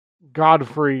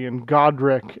Godfrey and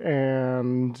Godric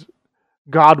and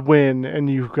Godwin, and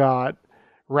you've got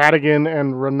Radigan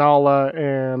and Renala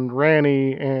and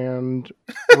Ranny and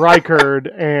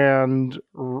Rykard and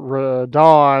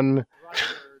Radon,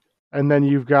 and then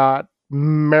you've got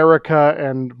Marika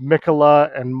and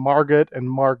Mikola and Margit and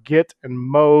Margit and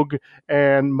Moog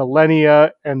and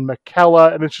Millennia and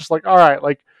Mikella, and it's just like, all right,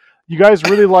 like you guys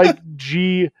really like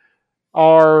G,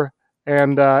 R,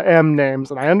 and M names,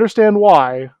 and I understand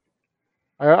why.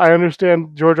 I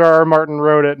understand George R. R. Martin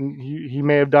wrote it, and he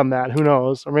may have done that. Who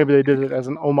knows? Or maybe they did it as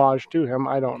an homage to him.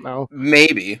 I don't know.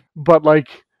 Maybe. But like,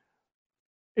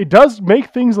 it does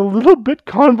make things a little bit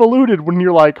convoluted when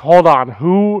you're like, hold on,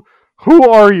 who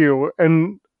are you,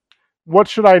 and what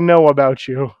should I know about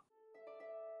you?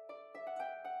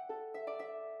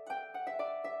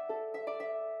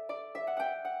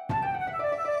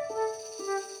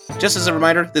 Just as a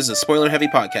reminder, this is a spoiler-heavy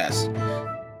podcast.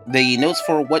 The notes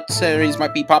for what series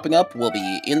might be popping up will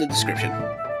be in the description.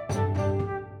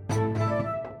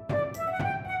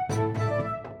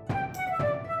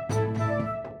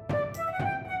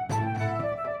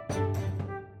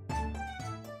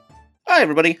 Hi,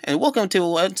 everybody, and welcome to,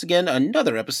 once again,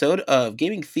 another episode of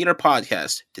Gaming Theater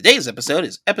Podcast. Today's episode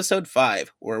is episode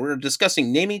 5, where we're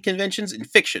discussing naming conventions in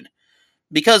fiction.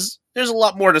 Because there's a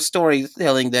lot more to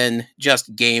storytelling than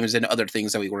just games and other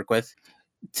things that we work with.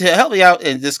 To help me out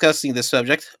in discussing this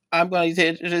subject, I'm going to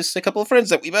introduce a couple of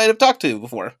friends that we might have talked to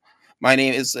before. My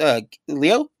name is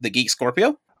Leo, the Geek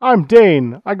Scorpio. I'm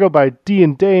Dane. I go by D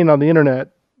and Dane on the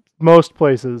internet, most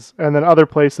places, and then other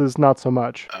places not so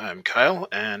much. I'm Kyle,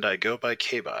 and I go by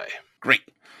K-By. Great.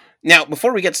 Now,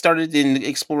 before we get started in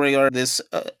exploring this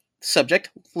subject,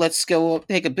 let's go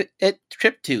take a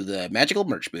trip to the Magical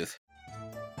Merch booth.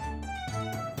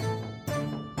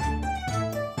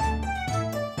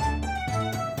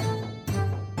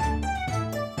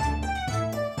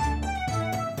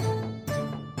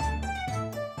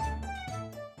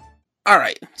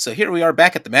 Alright, so here we are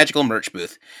back at the Magical Merch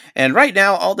booth. And right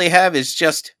now, all they have is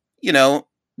just,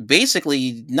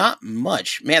 basically not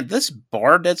much. Man, this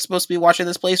bard that's supposed to be watching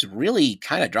this place really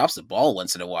kind of drops the ball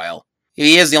once in a while.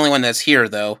 He is the only one that's here,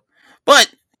 though.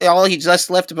 But all he just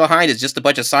left behind is just a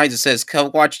bunch of signs that says,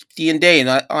 come watch D&D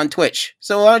on Twitch.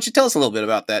 So why don't you tell us a little bit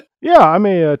about that? Yeah, I'm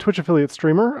a Twitch affiliate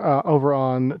streamer over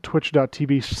on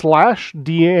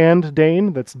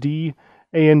twitch.tv/DandDane. That's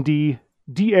DANDDAINE.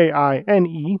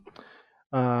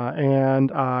 And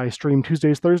I stream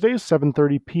Tuesdays, Thursdays,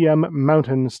 7:30 p.m.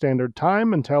 Mountain Standard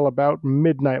Time until about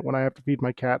midnight when I have to feed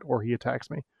my cat or he attacks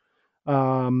me.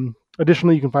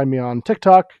 Additionally, you can find me on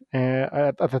TikTok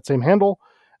at that same handle,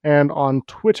 and on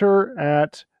Twitter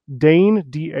at Dane,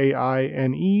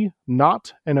 D-A-I-N-E,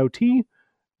 not N-O-T,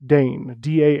 Dane,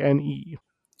 D-A-N-E.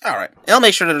 All right. And I'll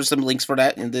make sure there's some links for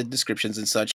that in the descriptions and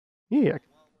such. Yeah.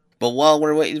 But while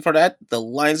we're waiting for that, the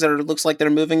lines that looks like they're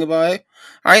moving by.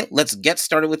 All right, let's get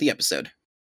started with the episode.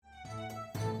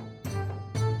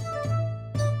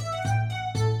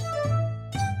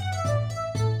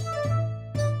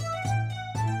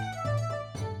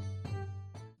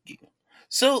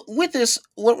 So with this,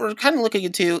 what we're kind of looking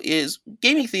into is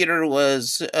gaming theater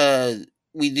was,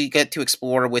 we get to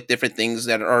explore with different things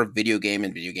that are video game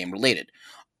and video game related.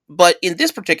 But in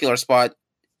this particular spot,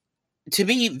 to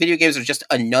me, video games are just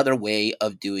another way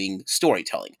of doing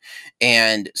storytelling.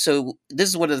 And so this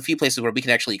is one of the few places where we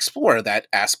can actually explore that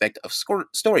aspect of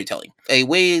storytelling. A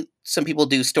way some people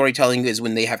do storytelling is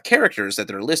when they have characters that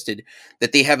they're listed,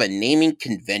 that they have a naming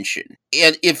convention.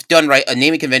 And if done right, a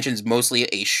naming convention is mostly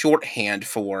a shorthand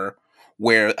for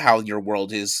how your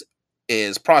world is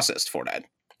processed for that,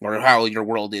 or how your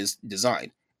world is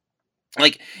designed.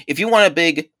 Like, if you want a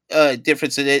big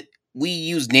difference in it, we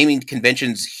use naming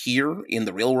conventions here in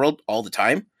the real world all the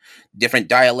time. Different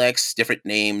dialects, different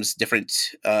names, different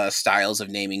styles of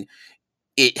naming.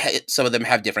 Some of them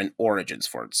have different origins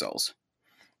for themselves.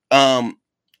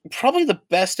 Probably the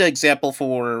best example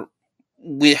for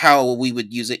how we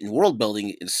would use it in world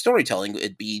building and storytelling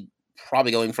would be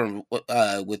probably going from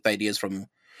with ideas from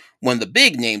one of the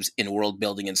big names in world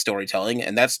building and storytelling,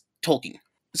 and that's Tolkien.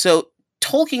 So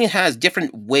Tolkien has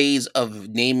different ways of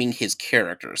naming his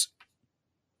characters.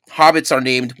 Hobbits are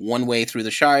named one way through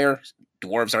the Shire,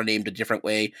 dwarves are named a different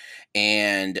way,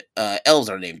 and elves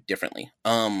are named differently.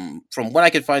 From what I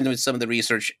could find with some of the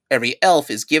research, every elf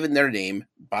is given their name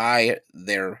by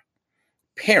their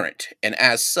parent, and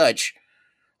as such,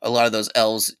 a lot of those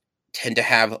elves tend to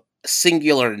have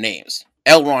singular names.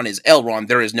 Elrond is Elrond,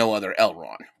 there is no other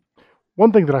Elrond.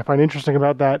 One thing that I find interesting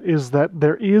about that is that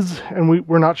there is, and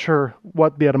we're not sure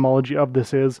what the etymology of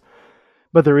this is,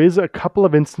 but there is a couple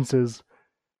of instances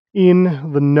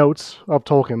in the notes of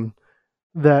Tolkien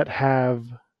that have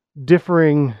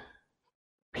differing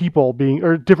people being,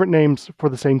 or different names for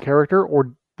the same character,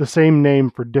 or the same name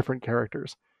for different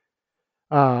characters.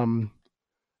 I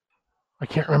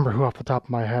can't remember who off the top of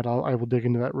my head. I will dig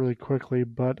into that really quickly,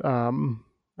 but I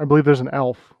believe there's an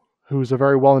elf who's a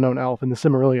very well-known elf in the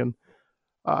Silmarillion.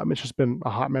 It's just been a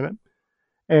hot minute,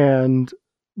 and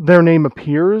their name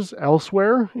appears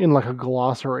elsewhere in like a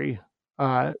glossary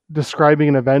describing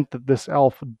an event that this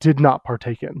elf did not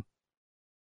partake in,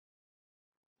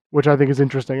 which I think is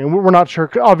interesting. And we're not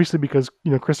sure, obviously, because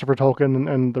Christopher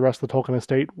Tolkien and the rest of the Tolkien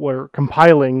estate were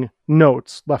compiling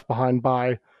notes left behind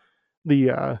by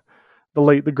the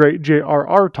the great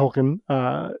J.R.R. Tolkien.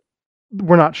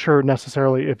 We're not sure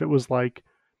necessarily if it was like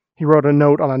he wrote a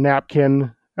note on a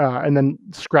napkin and then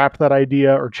scrapped that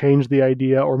idea or changed the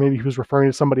idea, or maybe he was referring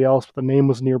to somebody else, but the name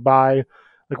was nearby.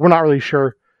 Like, we're not really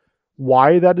sure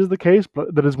why that is the case,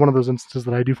 but that is one of those instances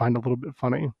that I do find a little bit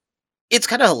funny. It's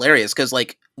kind of hilarious because,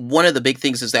 like, one of the big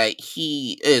things is that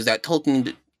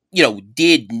Tolkien,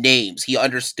 did names. He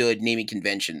understood naming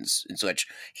conventions and such.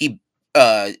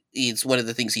 It's one of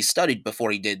the things he studied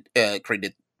before he did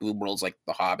created worlds like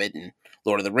The Hobbit and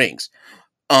Lord of the Rings.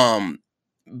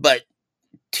 But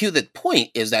to the point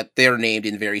is that they're named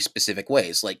in very specific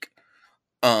ways. Like,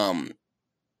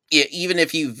 even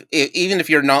if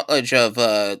your knowledge of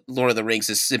Lord of the Rings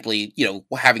is simply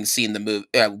having seen the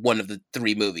one of the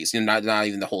 3 movies, not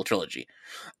even the whole trilogy.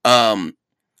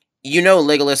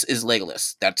 Legolas is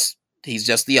Legolas. He's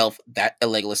just the elf. That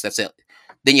Legolas. That's it.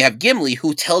 Then you have Gimli,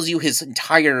 who tells you his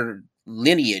entire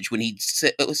lineage when he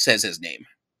says his name,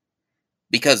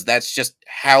 because that's just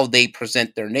how they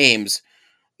present their names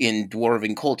in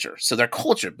dwarven culture. So their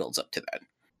culture builds up to that.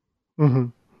 Mm-hmm.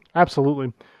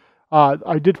 Absolutely.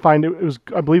 I did find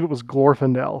I believe it was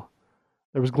Glorfindel.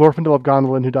 There was Glorfindel of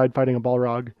Gondolin who died fighting a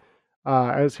Balrog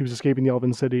as he was escaping the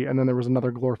Elven City, and then there was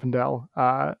another Glorfindel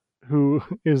who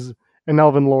is an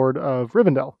Elven Lord of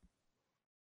Rivendell.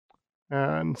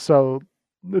 And so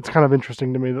it's kind of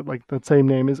interesting to me that like that same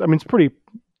name is. I mean, it's pretty,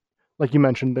 like you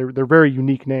mentioned, they're very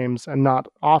unique names and not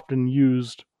often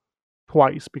used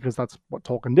twice because that's what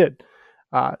Tolkien did.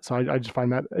 So I just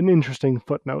find that an interesting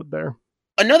footnote there.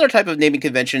 Another type of naming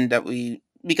convention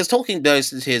because Tolkien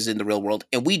does his in the real world,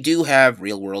 and we do have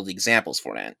real world examples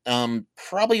for that.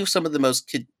 Probably some of the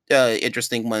most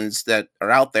interesting ones that are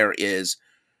out there is,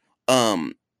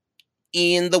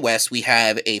 in the West we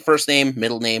have a first name,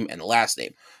 middle name, and a last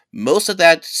name. Most of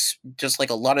that, just like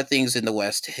a lot of things in the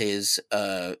West,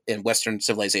 in Western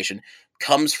civilization,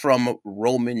 comes from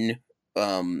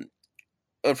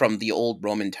from the old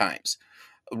Roman times.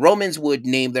 Romans would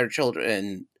name their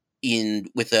children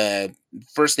with a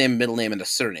first name, middle name, and a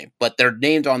surname, but they're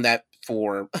named on that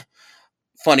for,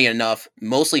 funny enough,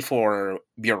 mostly for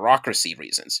bureaucracy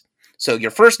reasons. So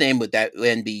your first name would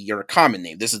then be your common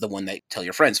name. This is the one that you tell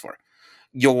your friends for.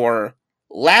 Your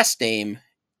last name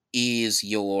is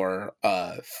your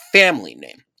family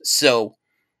name. So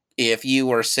if you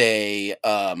were, say,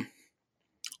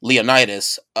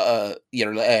 Leonidas,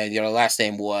 your last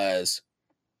name was,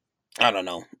 I don't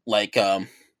know, like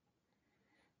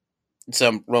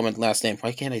some Roman last name.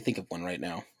 Why can't I think of one right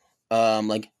now?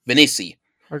 Like Vinici,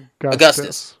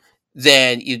 Augustus.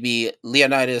 Then you'd be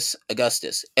Leonidas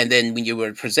Augustus. And then when you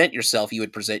would present yourself, you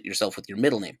would present yourself with your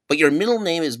middle name. But your middle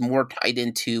name is more tied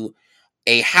into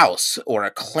a house or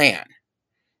a clan.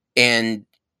 And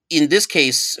in this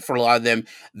case, for a lot of them,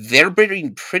 they're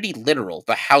being pretty literal.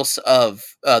 The house of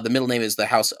the middle name is the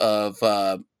house of,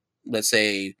 let's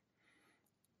say,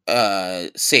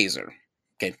 Caesar.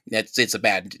 Okay, it's a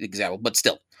bad example, but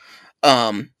still.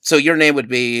 So your name would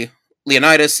be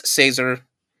Leonidas Caesar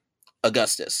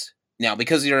Augustus. Now,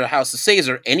 because you're a house of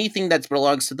Caesar, anything that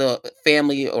belongs to the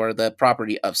family or the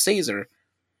property of Caesar,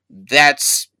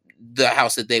 that's the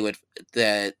house that they would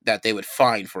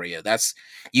find for you. That's,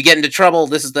 you get into trouble.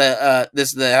 That's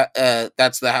the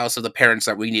house of the parents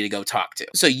that we need to go talk to.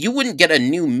 So you wouldn't get a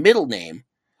new middle name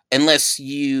unless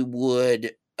you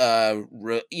would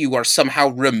you are somehow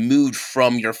removed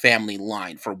from your family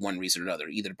line for one reason or another,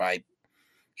 either by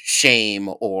shame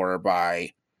or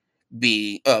by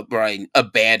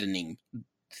abandoning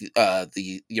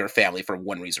your family for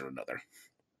one reason or another.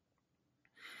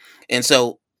 And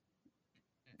so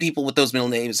people with those middle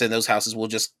names and those houses will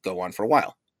just go on for a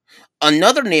while.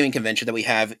 Another naming convention that we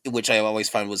have, which I always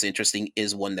found was interesting,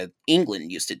 is one that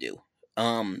England used to do.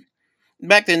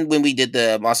 Back then, when we did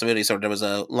the Possibility Sword, there was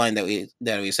a line that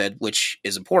we said, which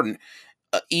is important.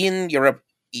 In Europe,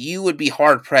 you would be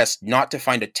hard pressed not to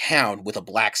find a town with a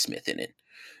blacksmith in it.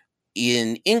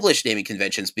 In English naming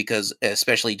conventions, because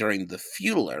especially during the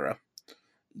feudal era,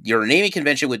 your naming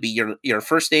convention would be your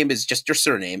first name is just your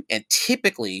surname, and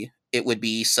typically it would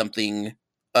be something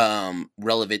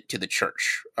relevant to the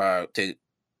church, to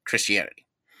Christianity.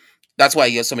 That's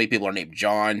why so many people are named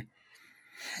John,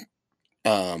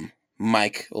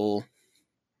 Michael,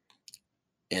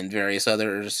 and various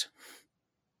others.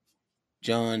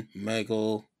 John,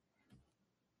 Michael.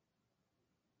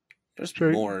 There's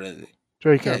more.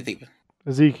 Jacob, I think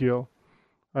Ezekiel,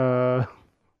 John,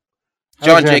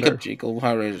 Alexander. Jacob,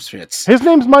 Fitz. His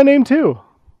name's my name too.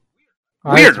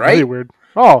 Weird, right? Really weird.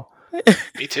 Oh,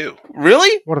 Me too.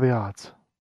 Really? What are the odds?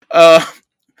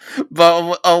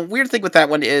 But a weird thing with that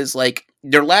one is like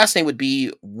your last name would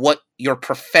be what your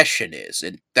profession is,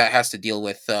 and that has to deal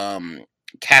with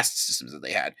caste systems that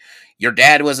they had. Your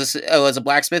dad was a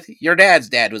blacksmith. Your dad's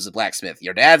dad was a blacksmith.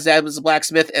 Your dad's dad was a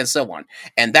blacksmith, and so on.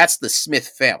 And that's the Smith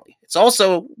family. It's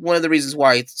also one of the reasons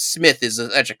why Smith is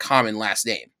such a common last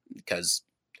name, because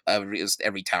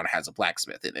every town has a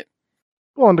blacksmith in it.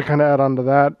 Well, and to kind of add on to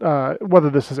that, whether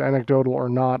this is anecdotal or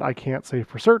not, I can't say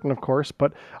for certain, of course,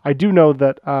 but I do know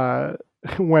that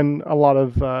when a lot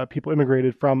of people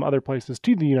immigrated from other places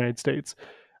to the United States,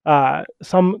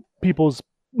 some people's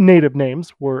native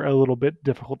names were a little bit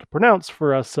difficult to pronounce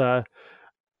for us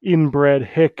inbred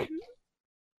hick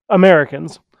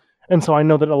Americans. And so I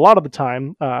know that a lot of the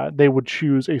time they would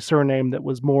choose a surname that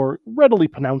was more readily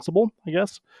pronounceable, I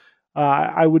guess,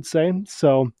 I would say.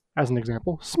 So, as an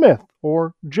example, Smith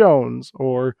or Jones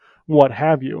or what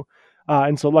have you.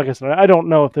 And so, like I said, I don't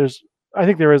know if I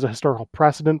think there is a historical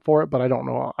precedent for it, but I don't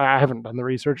know. I haven't done the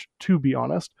research, to be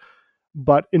honest.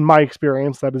 But in my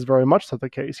experience, that is very much so the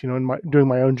case. In doing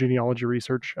my own genealogy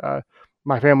research,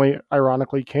 my family,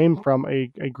 ironically, came from a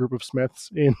group of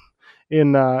Smiths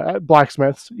in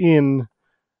blacksmiths in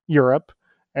Europe,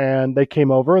 and they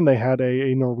came over and they had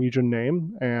a Norwegian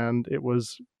name, and it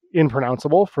was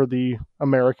impronounceable for the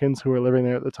Americans who were living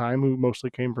there at the time, who mostly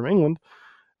came from England.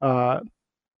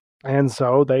 And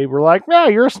so they were like, "Yeah,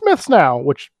 you're a Smiths now,"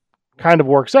 which kind of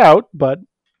works out, but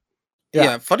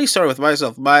yeah. Funny story with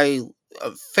myself. My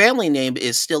family name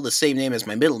is still the same name as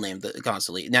my middle name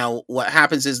constantly. Now, what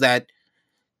happens is that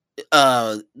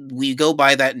we go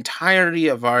by that entirety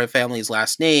of our family's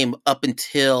last name up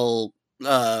until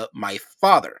my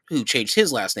father, who changed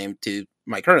his last name to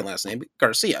my current last name,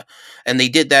 Garcia. And they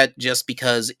did that just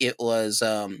because it was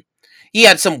he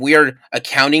had some weird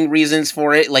accounting reasons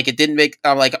for it. Like, it didn't make,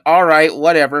 I'm like, all right,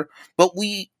 whatever. But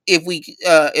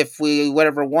if we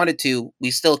whatever wanted to, we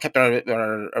still kept our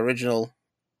original,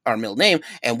 our middle name,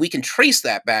 and we can trace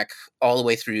that back all the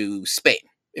way through Spain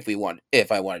if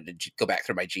I wanted to go back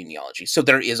through my genealogy. So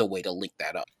there is a way to link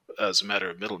that up. As a matter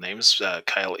of middle names,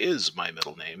 Kyle is my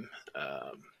middle name.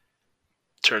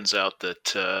 Turns out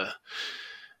that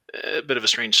a bit of a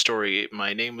strange story.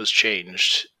 My name was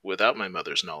changed without my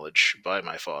mother's knowledge by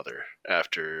my father.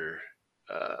 After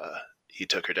he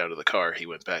took her down to the car, he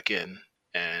went back in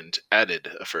and added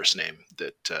a first name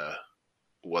that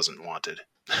wasn't wanted.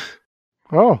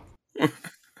 Oh.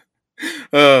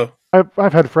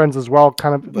 I've had friends as well,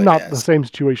 kind of not the same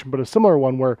situation, but a similar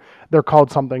one where they're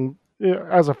called something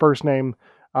as a first name,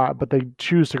 but they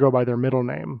choose to go by their middle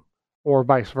name, or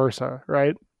vice versa,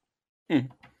 right?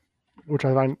 Which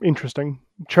I find interesting.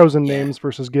 Chosen names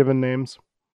versus given names.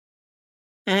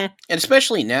 And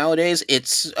especially nowadays,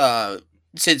 it's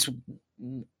since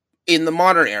in the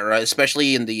modern era,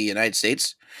 especially in the United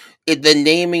States, the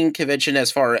naming convention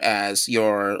as far as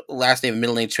your last name and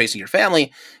middle name tracing your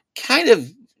family kind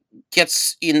of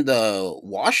gets in the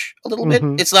wash a little bit.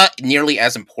 It's not nearly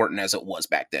as important as it was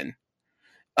back then,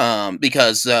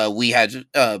 because we had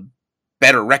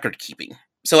better record keeping.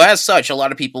 So as such, a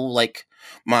lot of people, like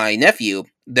my nephew,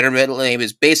 their middle name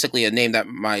is basically a name that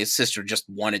my sister just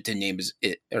wanted to name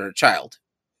her child,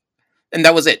 and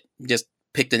that was it. Just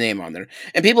picked a name on there,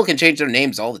 and people can change their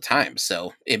names all the time.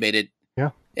 So it made it,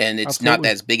 and it's not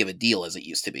as big of a deal as it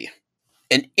used to be.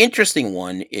 An interesting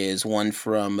one is one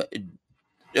from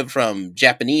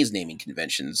Japanese naming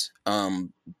conventions.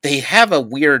 They have a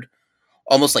weird,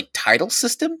 almost like title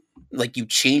system. Like, you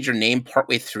change your name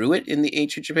partway through it in the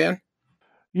ancient Japan.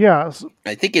 Yeah.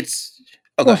 I think it's...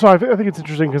 so I think it's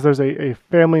interesting because there's a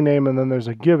family name and then there's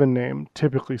a given name,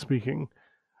 typically speaking,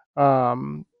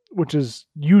 which is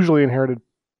usually inherited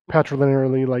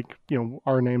patrilinearly, like,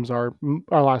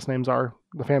 our last names are,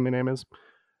 the family name is.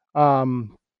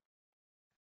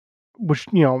 Which,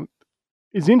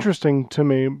 is interesting to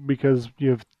me because you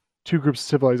have two groups of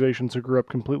civilizations who grew up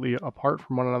completely apart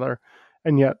from one another,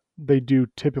 and yet they do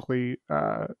typically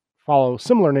follow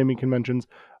similar naming conventions,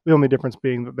 the only difference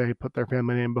being that they put their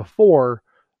family name before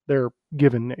their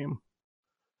given name,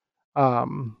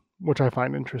 which I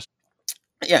find interesting.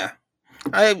 Yeah.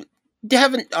 I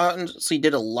haven't honestly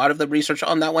did a lot of the research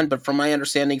on that one, but from my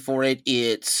understanding for it,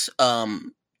 it's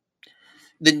the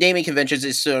naming conventions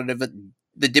is sort of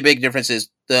the big difference is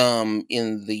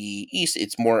in the East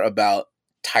it's more about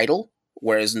title,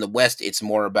 whereas in the West it's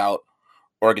more about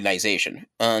organization.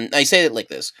 I say it like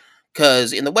this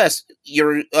because in the West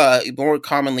you're more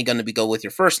commonly going to be go with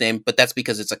your first name, but that's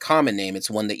because it's a common name. It's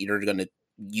one that you're going to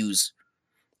use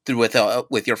through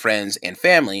with your friends and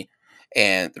family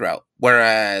and throughout.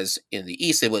 Whereas in the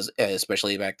East, it was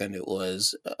especially back then, it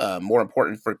was more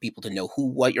important for people to know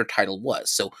what your title was.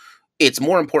 So it's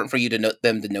more important for you to know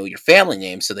them to know your family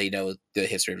name, so they know the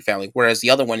history of your family. Whereas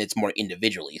the other one, it's more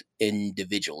individually.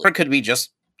 Or it could be just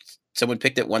someone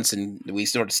picked it once and we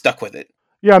sort of stuck with it.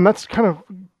 Yeah, and that's kind of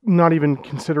not even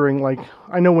considering, like,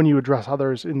 I know when you address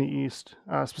others in the East,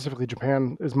 specifically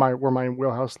Japan is where my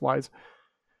wheelhouse lies.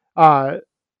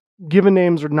 Given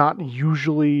names are not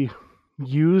usually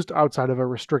used outside of a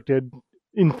restricted,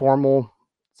 informal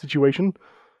situation.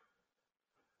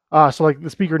 So, like, the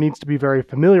speaker needs to be very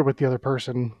familiar with the other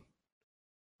person,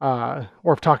 or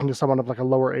if talking to someone of like a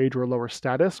lower age or a lower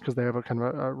status, because they have a kind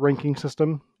of a ranking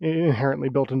system inherently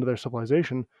built into their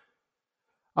civilization.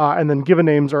 And then given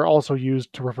names are also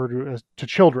used to refer to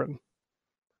children.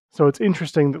 So it's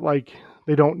interesting that, like,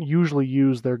 they don't usually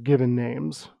use their given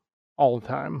names all the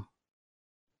time.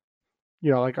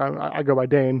 You know, like I go by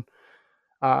Dane,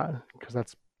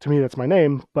 because to me that's my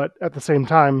name. But at the same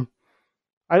time,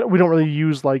 we don't really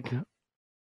use like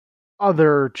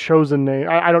other chosen name.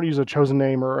 I don't use a chosen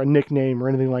name or a nickname or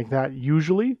anything like that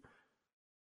usually.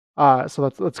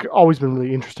 So that's always been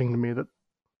really interesting to me, that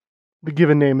the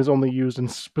given name is only used in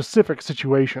specific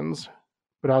situations,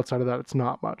 but outside of that, it's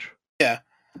not much. Yeah.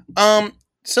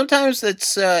 Sometimes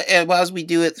it's as we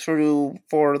do it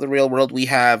for the real world, we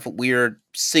have weird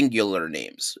singular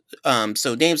names.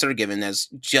 So names that are given as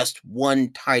just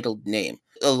one titled name.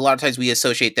 A lot of times we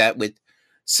associate that with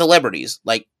celebrities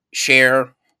like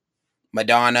Cher,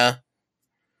 Madonna,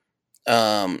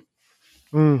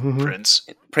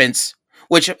 Prince.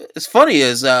 Which is funny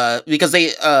is because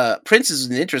Prince is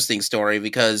an interesting story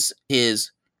because his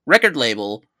record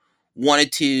label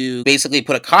wanted to basically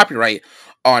put a copyright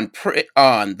on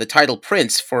the title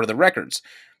Prince for the records,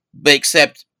 but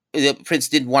except Prince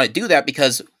didn't want to do that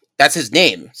because that's his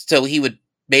name, so he would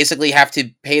basically have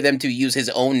to pay them to use his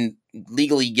own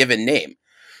legally given name.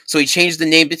 So he changed the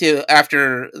name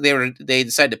after they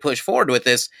decided to push forward with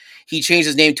this. He changed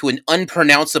his name to an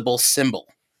unpronounceable symbol,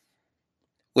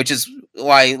 which is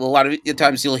why a lot of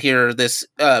times you'll hear this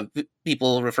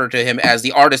people refer to him as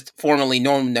the artist formerly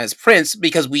known as Prince,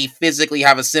 because we physically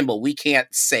have a symbol we can't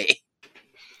say.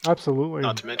 Absolutely.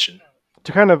 Not to mention,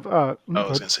 to kind of I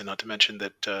was going to say, not to mention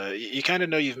that you kind of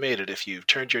know you've made it if you've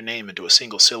turned your name into a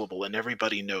single syllable and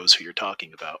everybody knows who you're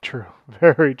talking about. True.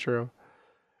 Very true.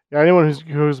 Yeah, anyone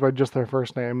who goes by just their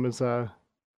first name is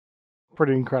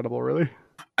pretty incredible, really.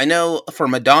 I know for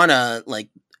Madonna, like,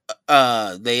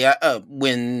 they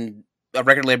when a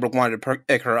record label wanted to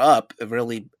pick her up,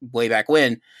 really way back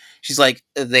when, she's like,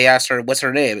 they asked her what's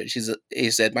her name, and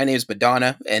he said, my name is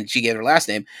Madonna, and she gave her last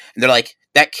name, and they're like,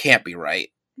 that can't be right.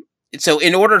 So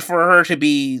in order for her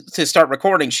to start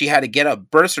recording, she had to get a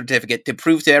birth certificate to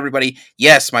prove to everybody,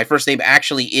 yes, my first name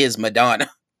actually is Madonna.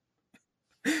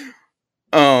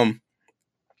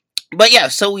 But yeah,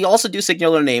 so we also do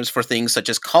singular names for things such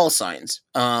as call signs.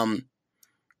 You'll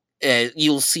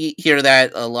hear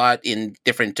that a lot in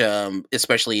different,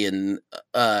 especially in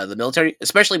the military,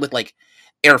 especially with like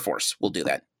Air Force will do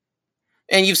that.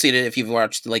 And you've seen it if you've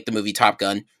watched like the movie Top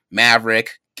Gun,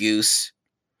 Maverick, Goose.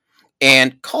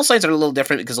 And call signs are a little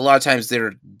different because a lot of times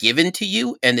they're given to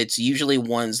you, and it's usually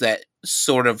ones that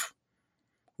sort of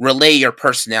relay your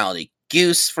personality.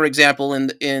 Goose, for example,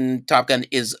 in Top Gun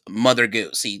is Mother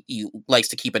Goose. He likes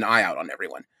to keep an eye out on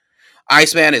everyone.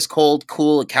 Iceman is cold,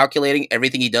 cool, and calculating.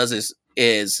 Everything he does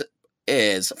is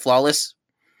flawless.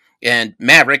 And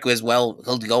Maverick as well,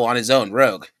 he'll go on his own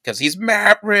rogue because he's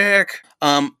Maverick.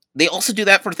 They also do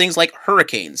that for things like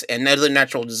hurricanes and other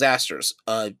natural disasters.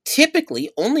 Typically,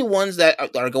 only ones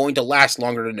that are going to last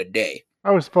longer than a day. I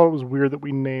always thought it was weird that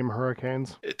we name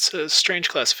hurricanes. It's a strange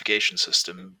classification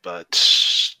system,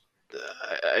 but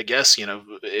I guess,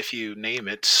 if you name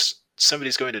it,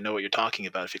 somebody's going to know what you're talking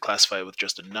about. If you classify it with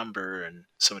just a number and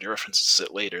somebody references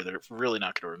it later, they're really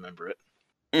not going to remember it.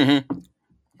 Mm-hmm.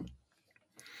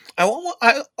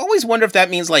 I always wonder if that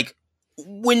means, like,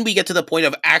 when we get to the point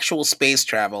of actual space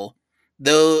travel,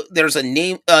 though there's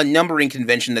a numbering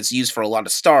convention that's used for a lot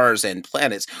of stars and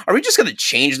planets, are we just going to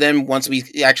change them once we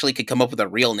actually could come up with a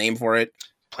real name for it?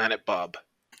 Planet Bob.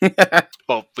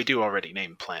 Well, we do already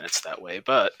name planets that way,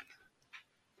 but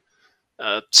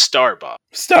Starbob.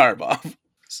 Starbob.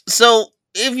 So,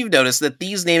 if you've noticed that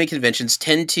these naming conventions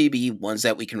tend to be ones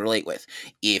that we can relate with.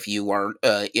 If you are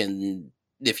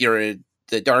if you're in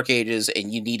the Dark Ages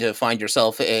and you need to find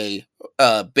yourself a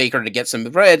baker to get some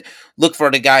bread, look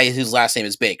for the guy whose last name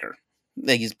is Baker.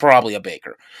 Like, he's probably a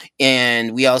baker.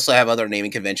 And we also have other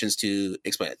naming conventions to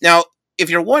explain it. Now, if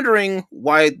you're wondering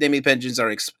why naming conventions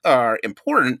are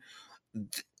important,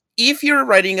 if you're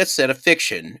writing a set of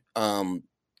fiction,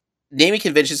 naming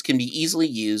conventions can be easily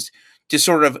used to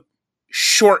sort of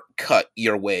shortcut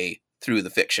your way through the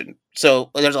fiction.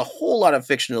 So there's a whole lot of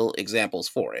fictional examples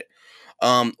for it.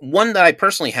 One that I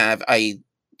personally have,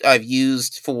 I've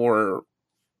used for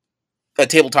a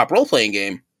tabletop role-playing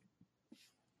game,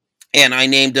 and I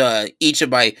named each of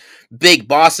my big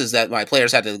bosses that my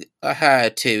players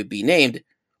had to be named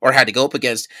or had to go up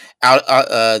against.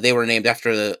 They were named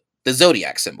after the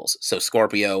zodiac symbols, so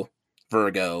Scorpio,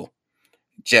 Virgo,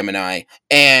 Gemini,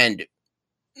 and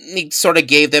it sort of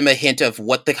gave them a hint of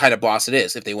what the kind of boss it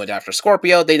is. If they went after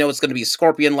Scorpio, they know it's going to be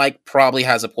Scorpion-like, probably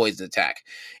has a poison attack.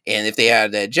 And if they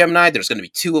had a Gemini, there's going to be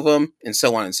 2 of them, and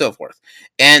so on and so forth.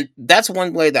 And that's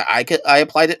one way that I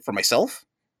applied it for myself.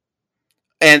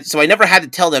 And so I never had to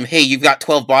tell them, hey, you've got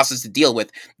 12 bosses to deal with.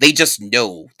 They just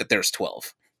know that there's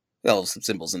 12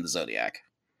 symbols in the Zodiac.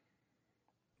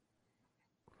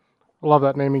 I love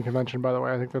that naming convention, by the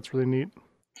way. I think that's really neat.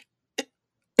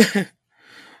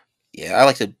 Yeah, I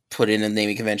like to put in a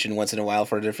naming convention once in a while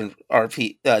for different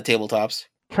RP tabletops.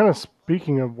 Kind of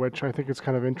speaking of which, I think it's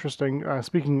kind of interesting.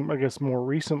 Speaking, I guess, more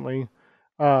recently,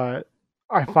 I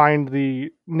find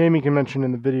the naming convention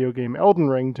in the video game Elden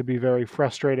Ring to be very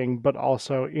frustrating, but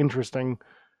also interesting,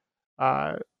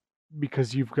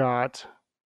 because you've got,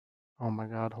 oh my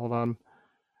god, hold on,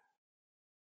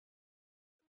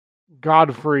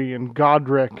 Godfrey and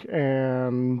Godric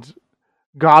and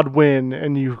Godwyn,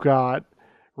 and you've got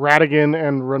Ratigan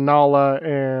and Renala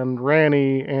and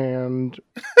Ranni and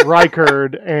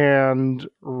Rykard and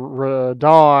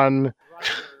Radahn,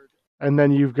 and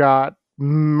then you've got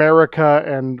Marika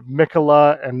and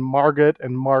Mikola and Margit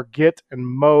and Margit and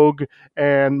Moog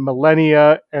and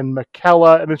Malenia and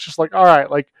Mikella, and it's just like, all right,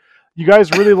 like, you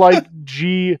guys really like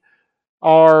G,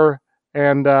 R,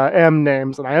 and M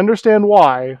names, and I understand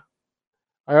why.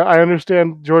 I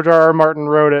understand George R.R. Martin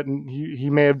wrote it, and he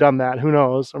may have done that. Who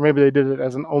knows? Or maybe they did it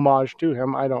as an homage to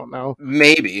him. I don't know.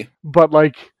 Maybe. But,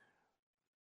 like,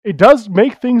 it does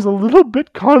make things a little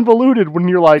bit convoluted when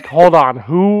you're like, hold on,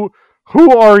 who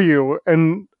are you,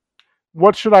 and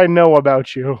what should I know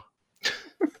about you?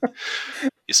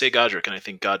 You say Godric, and I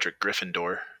think Godric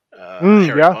Gryffindor,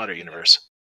 Harry Potter universe.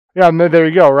 Yeah, and there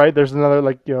you go, right? There's another,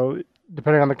 like, you know,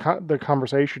 depending on the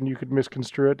conversation, you could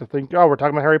misconstrue it to think, oh, we're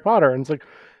talking about Harry Potter. And it's like,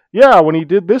 yeah, when he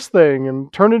did this thing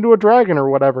and turned into a dragon or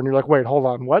whatever. And you're like, wait, hold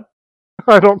on, what?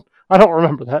 I don't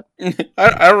remember that.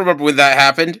 I don't remember when that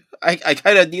happened. I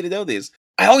kind of need to know these.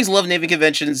 I always love naming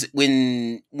conventions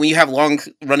when you have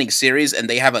long-running series and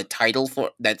they have a title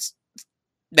that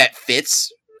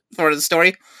fits for the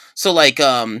story. So, like,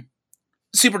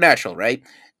 Supernatural, right?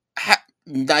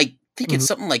 I think it's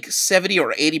something like 70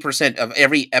 or 80% of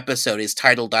every episode is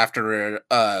titled after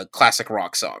a classic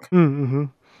rock song. Mm-hmm.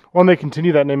 Well, and they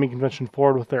continue that naming convention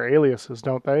forward with their aliases,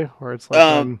 don't they? Or it's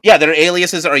like, yeah, their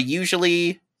aliases are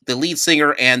usually the lead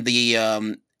singer and the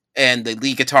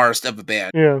lead guitarist of a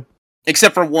band. Yeah.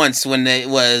 Except for once when it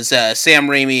was Sam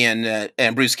Raimi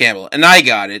and Bruce Campbell, and I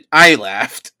got it. I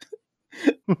laughed.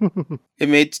 It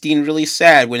made Dean really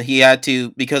sad when he had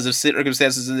to, because of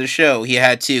circumstances in the show, he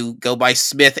had to go by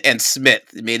Smith and Smith.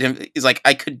 It made him, he's like,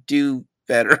 I could do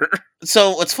better.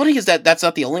 So what's funny is that that's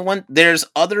not the only one. There's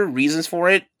other reasons for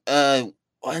it.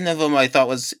 One of them I thought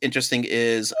was interesting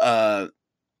is the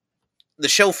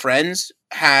show Friends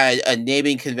had a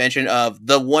naming convention of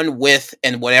the one with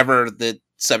and whatever the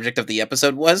subject of the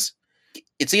episode was.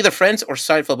 It's either Friends or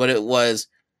Seinfeld, but it was,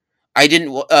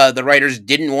 the writers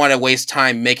didn't want to waste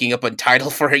time making up a title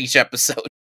for each episode.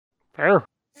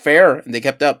 Fair, and they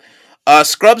kept up.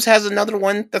 Scrubs has another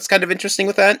one that's kind of interesting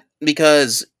with that,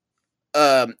 because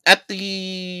at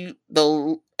the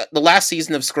last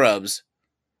season of Scrubs,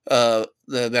 the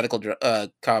medical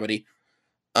comedy,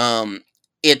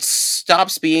 it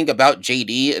stops being about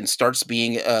JD and starts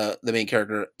being the main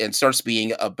character, and starts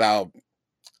being about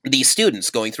these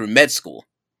students going through med school.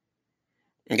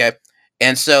 Okay?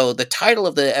 And so the title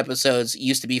of the episodes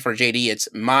used to be for JD, it's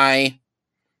my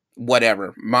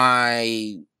whatever,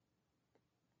 my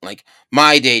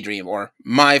daydream, or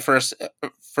my first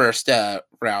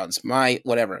rounds, my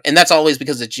whatever. And that's always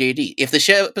because of JD. If the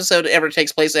show episode ever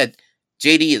takes place that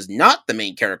JD is not the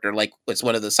main character, like it's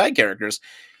one of the side characters,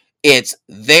 it's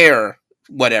their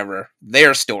whatever,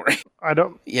 their story. I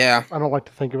don't Yeah. like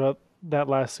to think about that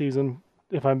last season,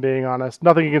 if I'm being honest.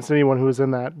 Nothing against anyone who was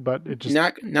in that, but it just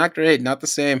Not great, not the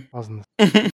same. wasn't.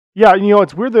 Yeah,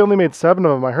 it's weird they only made 7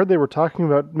 of them. I heard they were talking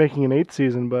about making an 8th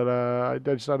season, but I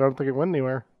don't think it went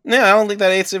anywhere. Yeah, I don't think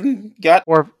that 8th season got.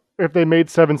 Or if they made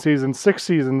 7 seasons, 6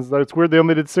 seasons, it's weird they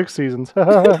only did 6 seasons.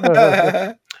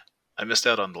 I missed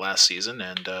out on the last season,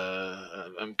 and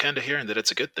I'm kind of hearing that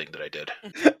it's a good thing that I did.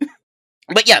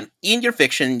 But yeah, in your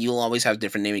fiction, you'll always have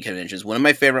different naming conventions. One of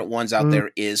my favorite ones out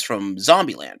there is from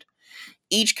Zombieland.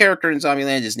 Each character in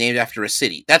Zombieland is named after a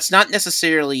city. That's not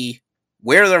necessarily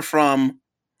where they're from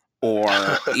or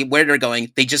where they're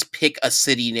going. They just pick a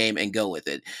city name and go with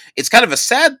it. It's kind of a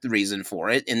sad reason for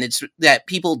it, and it's that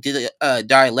people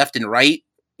die left and right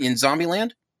in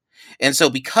Zombieland. And so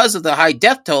because of the high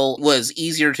death toll, it was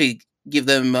easier to give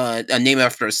them a name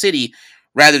after a city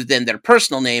rather than their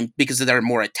personal name because they're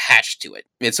more attached to it.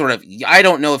 It's sort of, I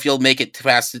don't know if you'll make it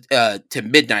past to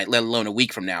midnight, let alone a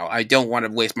week from now. I don't want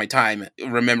to waste my time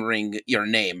remembering your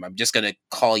name. I'm just going to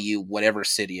call you whatever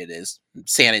city it is.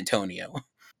 San Antonio.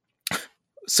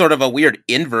 Sort of a weird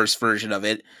inverse version of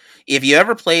it. If you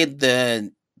ever played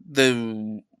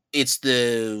it's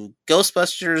the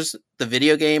Ghostbusters, the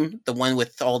video game, the one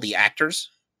with all the actors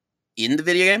in the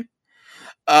video game.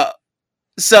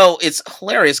 So it's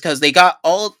hilarious because they got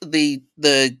all the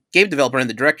game developer and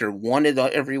the director wanted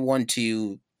everyone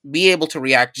to be able to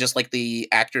react just like the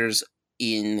actors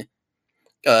in,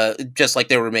 just like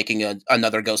they were making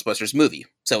another Ghostbusters movie.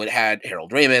 So it had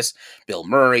Harold Ramis, Bill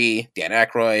Murray, Dan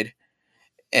Aykroyd,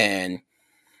 and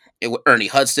Ernie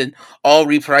Hudson, all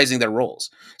reprising their roles.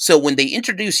 So when they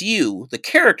introduce you, the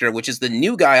character, which is the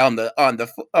new guy on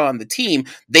the team,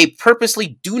 they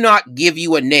purposely do not give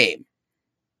you a name.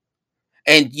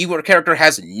 And your character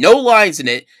has no lines in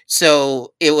it,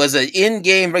 so it was an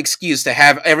in-game excuse to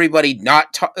have everybody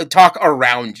not talk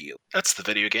around you. That's the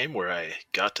video game where I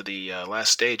got to the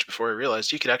last stage before I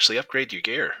realized you could actually upgrade your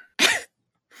gear.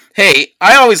 Hey,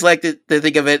 I always like to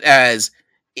think of it as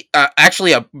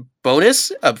actually a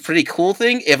bonus, a pretty cool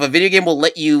thing, if a video game will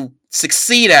let you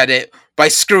succeed at it by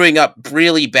screwing up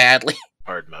really badly.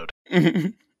 Hard mode.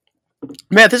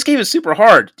 Man, this game is super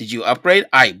hard. Did you upgrade?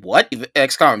 What?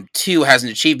 XCOM 2 has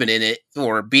an achievement in it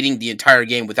for beating the entire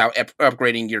game without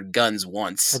upgrading your guns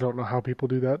once. I don't know how people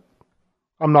do that.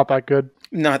 I'm not that good.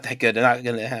 Not that good. I'm not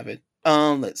going to have it.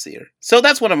 Let's see here. So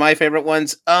that's one of my favorite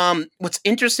ones. What's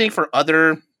interesting for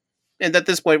other, and at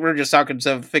this point we're just talking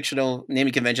some fictional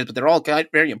naming conventions, but they're all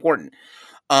very important.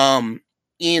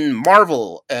 In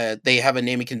Marvel, they have a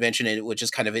naming convention in it, which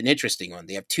is kind of an interesting one.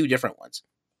 They have 2 different ones.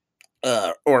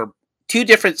 Or 2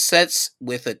 different sets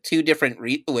with different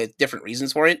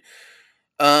reasons for it.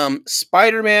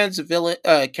 Spider-Man's villain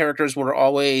characters were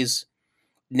always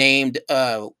named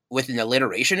with an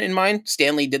alliteration in mind.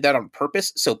 Stan Lee did that on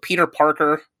purpose. So Peter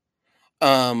Parker,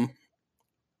 there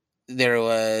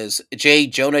was J.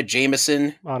 Jonah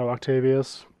Jameson, Otto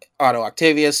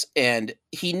Octavius, and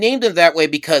he named him that way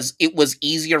because it was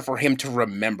easier for him to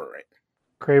remember it.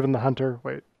 Kraven the Hunter.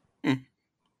 Wait.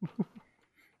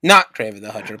 Not Kraven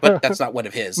the Hunter, but that's not one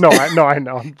of his. No, I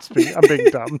know. I'm being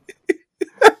dumb.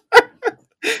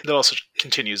 That also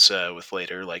continues with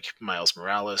later, like Miles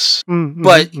Morales.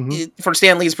 But for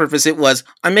Stan Lee's purpose, it was,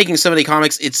 I'm making so many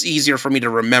comics, it's easier for me to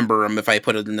remember them if I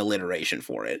put an alliteration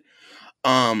for it.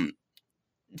 But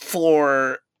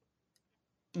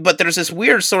there's this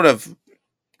weird sort of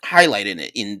highlight in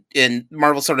it, and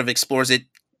Marvel sort of explores it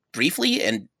briefly,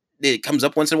 and it comes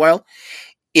up once in a while.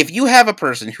 If you have a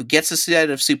person who gets a set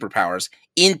of superpowers,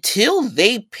 until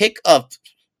they pick up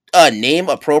a name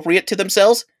appropriate to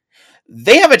themselves,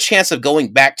 they have a chance of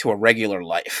going back to a regular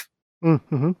life.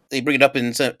 Mm-hmm. They bring it up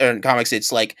in comics.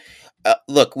 It's like,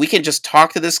 look, we can just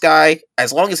talk to this guy.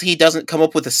 As long as he doesn't come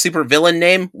up with a super villain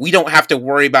name, we don't have to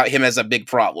worry about him as a big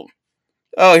problem.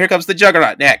 Oh, here comes the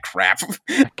Juggernaut. Crap.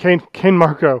 King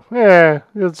Marco.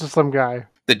 It's just some guy.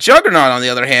 The Juggernaut, on the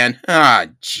other hand,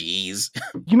 jeez.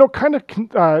 Kind of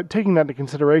taking that into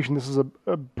consideration, this is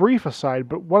a brief aside,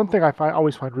 but one thing I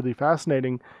always find really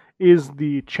fascinating is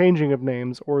the changing of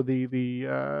names or the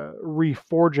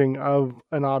reforging of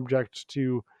an object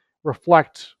to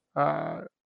reflect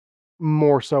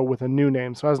more so with a new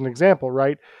name. So as an example,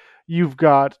 right, you've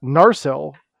got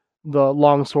Narsil, the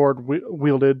longsword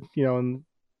wielded,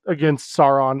 against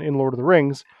Sauron in Lord of the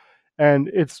Rings, and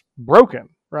it's broken.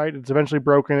 Right, it's eventually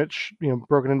broken. It's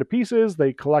broken into pieces.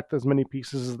 They collect as many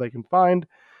pieces as they can find,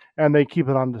 and they keep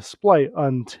it on display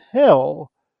until,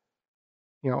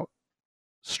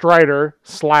 Strider /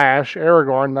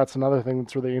 Aragorn. That's another thing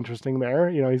that's really interesting there.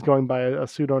 He's going by a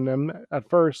pseudonym at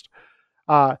first,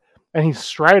 and he's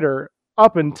Strider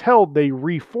up until they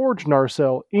reforged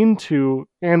Narsil into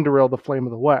Andoril, the Flame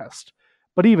of the West.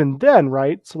 But even then,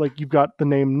 right? So like you've got the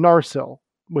name Narsil,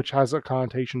 which has a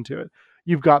connotation to it.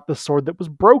 You've got the sword that was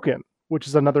broken, which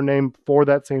is another name for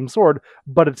that same sword,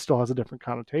 but it still has a different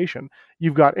connotation.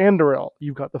 You've got Andoril,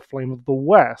 you've got the Flame of the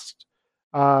West.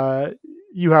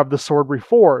 You have the sword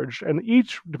reforged, and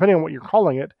each, depending on what you're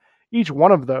calling it, each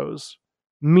one of those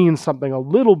means something a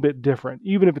little bit different,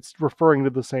 even if it's referring to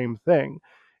the same thing.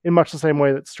 In much the same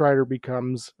way that Strider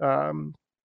becomes, oh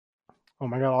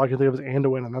my god, all I can think of is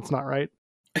Anduin, and that's not right.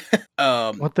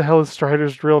 What the hell is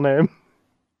Strider's real name?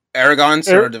 Aragon,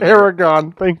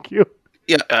 Aragon, thank you.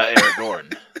 Yeah,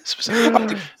 Aragorn.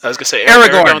 Specifically. I was gonna say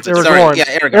Aragorn. Aragorn's Sorry,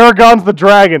 yeah, Aragorn. Aragon's the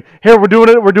dragon. Here, we're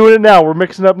doing it now. We're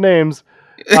mixing up names.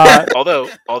 Although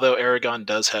Aragon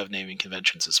does have naming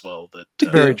conventions as well. That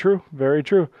very true. Very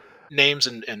true. Names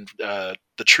and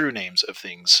the true names of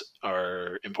things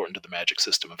are important to the magic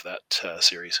system of that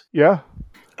series. Yeah.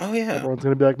 Oh yeah. Everyone's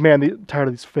gonna be like, man, tired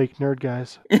of these fake nerd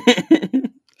guys.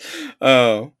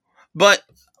 Oh, but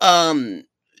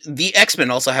the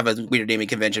X-Men also have a weird naming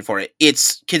convention for it.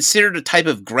 It's considered a type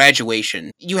of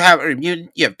graduation. You have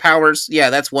powers.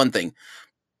 Yeah, that's one thing.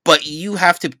 But you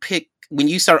have to pick, when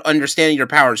you start understanding your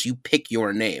powers, you pick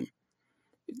your name.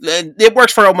 It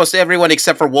works for almost everyone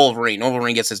except for Wolverine.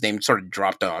 Wolverine gets his name sort of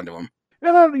dropped onto him.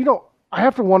 And then, I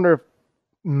have to wonder if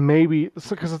maybe,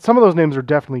 because some of those names are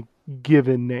definitely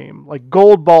given name. Like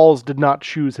Gold Balls did not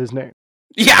choose his name.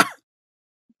 Yeah.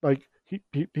 Like,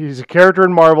 he's a character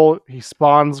in Marvel. He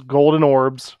spawns golden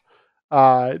orbs.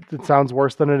 It sounds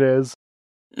worse than it is.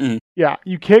 Mm. Yeah,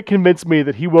 you can't convince me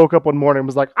that he woke up one morning and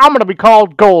was like, I'm going to be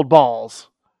called Gold Balls.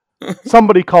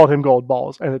 Somebody called him Gold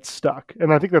Balls, and it stuck.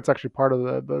 And I think that's actually part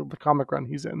of the comic run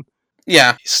he's in.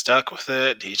 Yeah. He's stuck with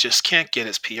it. He just can't get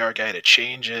his PR guy to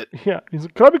change it. Yeah. He's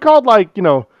like, could I be called,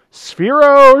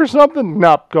 Sphero or something?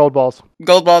 No, Gold Balls.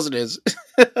 Gold Balls it is.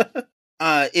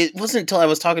 It wasn't until I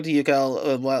was talking to you, Cal,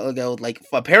 a while ago,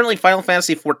 apparently Final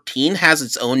Fantasy XIV has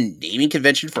its own naming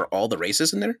convention for all the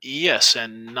races in there? Yes,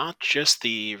 and not just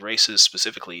the races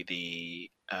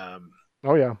specifically.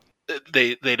 Oh, yeah.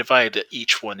 They divide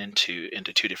each one into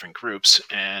two different groups,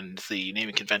 and the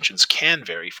naming conventions can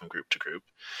vary from group to group.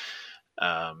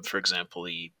 For example,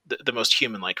 the most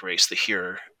human-like race, the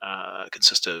Hyr,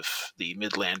 consists of the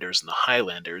Midlanders and the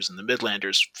Highlanders, and the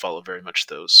Midlanders follow very much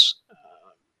those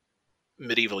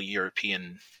medieval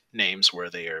European names where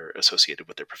they are associated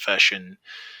with their profession,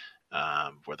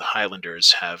 where the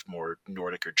Highlanders have more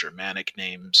Nordic or Germanic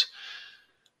names.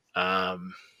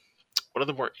 One of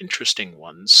the more interesting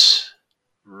ones,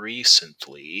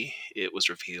 recently, it was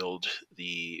revealed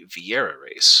the Viera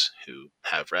race, who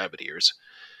have rabbit ears.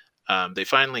 They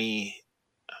finally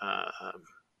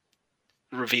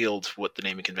revealed what the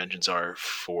naming conventions are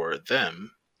for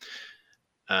them,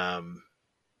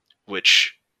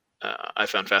 which I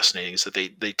found fascinating, is that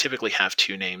they typically have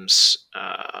two names.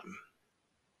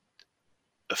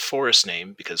 A forest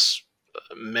name, because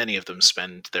many of them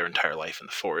spend their entire life in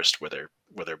the forest where they're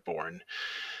born,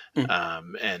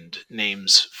 and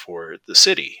names for the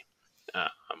city,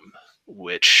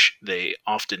 which they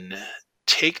often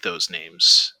take those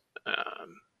names.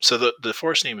 So the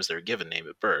forest name is their given name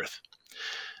at birth,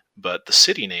 but the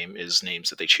city name is names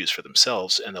that they choose for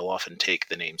themselves, and they'll often take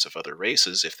the names of other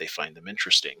races if they find them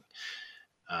interesting.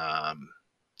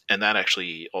 And that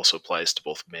actually also applies to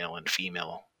both male and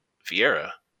female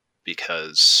Viera,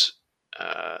 because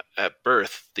at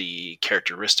birth, the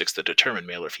characteristics that determine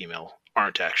male or female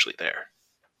aren't actually there.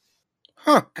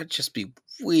 Huh. That'd just be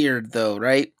weird, though,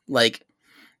 right? Like,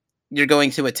 you're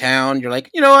going to a town, you're like,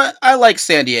 you know what? I like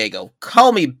San Diego.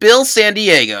 Call me Bill San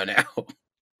Diego now.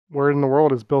 Where in the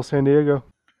world is Bill San Diego?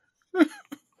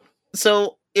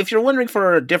 So, if you're wondering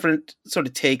for a different sort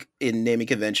of take in naming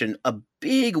convention, a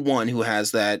big one who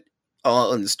has that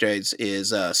all in the States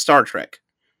is Star Trek.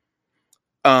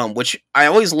 Which I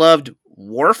always loved.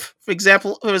 Worf, for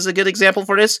example, was a good example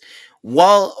for this.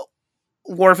 While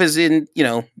Worf is in,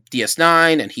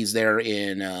 DS9, and he's there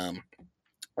in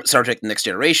Star Trek: The Next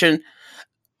Generation,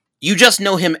 you just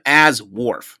know him as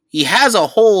Worf. He has a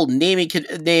whole name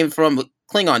from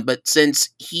Klingon, but since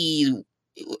he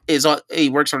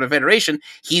works for the Federation,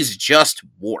 he's just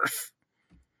Worf.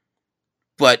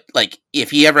 But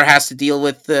if he ever has to deal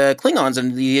with Klingons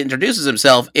and he introduces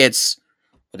himself, it's,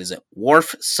 what is it?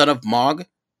 Worf, son of Mog,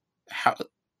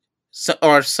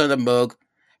 or son of Mog,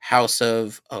 house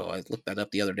of. Oh, I looked that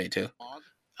up the other day too.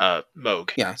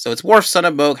 Moog. Yeah, so it's Worf, son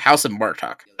of Moog, house of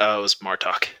Martok. Oh, it was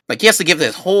Martok. He has to give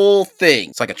this whole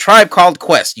thing. It's like a Tribe Called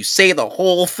Quest. You say the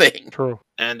whole thing. True.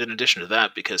 And in addition to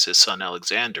that, because his son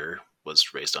Alexander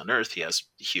was raised on Earth, he has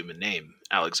a human name,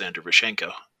 Alexander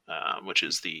Vishenko, which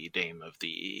is the name of the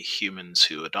humans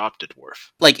who adopted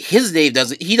Worf. Like, his name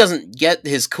doesn't get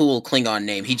his cool Klingon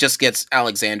name. He just gets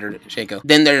Alexander Shenko.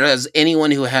 Then there's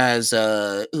anyone who has,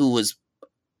 who was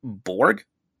Borg,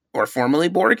 or formerly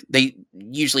Borg. They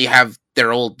usually have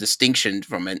their old distinction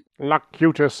from it.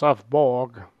 Locutus of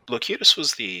Borg. Locutus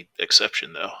was the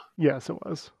exception, though, Yes, it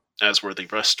was. as were the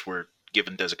rest were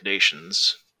given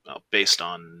designations based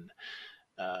on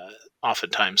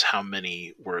oftentimes how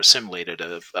many were assimilated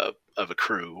of a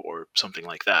crew or something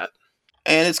like that.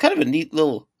 And it's kind of a neat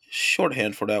little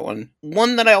shorthand for that one.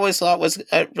 One that I always thought was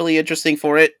really interesting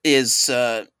for it is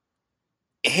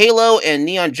Halo and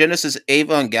Neon Genesis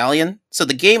Evangelion. So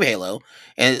the game Halo,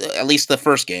 and at least the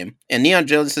first game, and Neon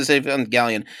Genesis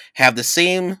Evangelion have the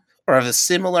same or have a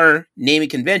similar naming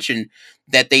convention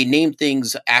that they name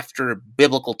things after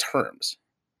biblical terms.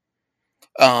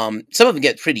 Some of them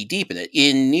get pretty deep in it.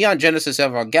 In Neon Genesis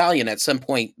Evangelion, at some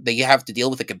point, they have to deal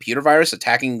with a computer virus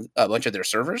attacking a bunch of their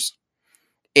servers.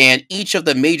 And each of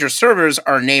the major servers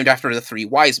are named after the three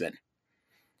wise men.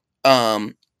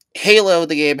 Halo,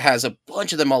 the game, has a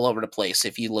bunch of them all over the place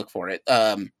if you look for it.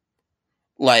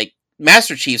 Like,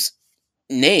 Master Chief's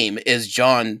name is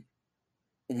John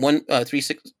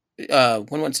 116, I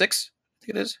think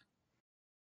it is.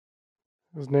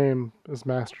 His name is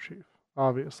Master Chief,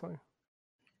 obviously.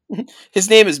 His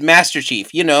name is Master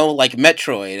Chief, like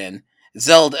Metroid and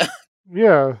Zelda.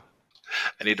 Yeah.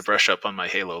 I need to brush up on my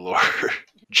Halo lore.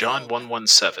 John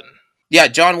 117. Yeah,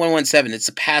 John 117. It's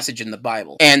a passage in the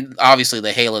Bible. And obviously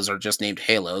the Halos are just named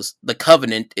Halos. The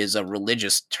Covenant is a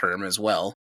religious term as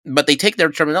well. But they take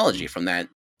their terminology from that.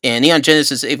 And Neon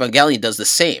Genesis Evangelion does the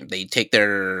same. They take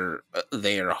their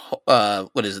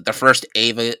what is it? The first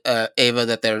Ava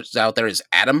that there's out there is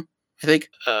Adam, I think.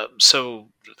 So,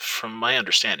 from my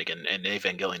understanding, and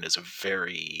Evangelion is a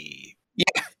very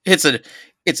It's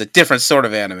a different sort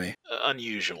of anime.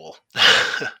 unusual.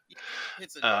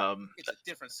 It's a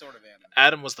different sort of anime.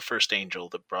 Adam was the first angel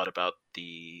that brought about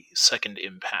the second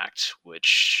impact,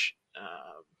 which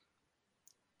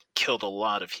killed a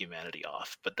lot of humanity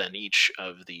off. But then each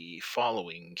of the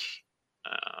following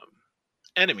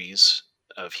enemies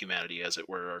of humanity, as it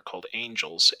were, are called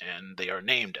angels, and they are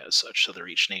named as such, so they're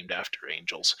each named after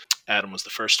angels. Adam was the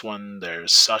first one.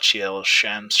 There's Sachiel,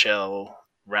 Shamshel,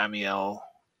 Ramiel,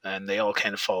 and they all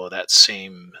kind of follow that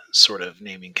same sort of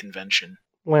naming convention.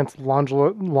 Lance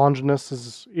Longinus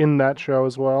is in that show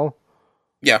as well.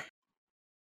 Yeah.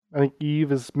 I think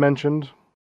Eve is mentioned.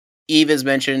 Eve is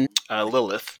mentioned.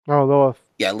 Lilith. Oh, Lilith.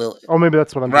 Yeah, Lilith. Oh, maybe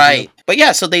that's what I'm right. thinking But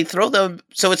yeah, so they throw them.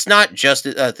 So it's not just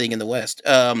a thing in the West.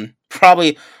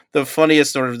 Probably the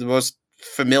funniest or the most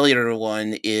familiar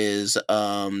one is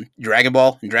Dragon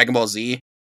Ball and Dragon Ball Z.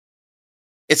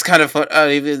 It's kind of fun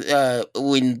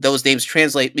when those names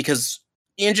translate, because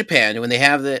in Japan, when they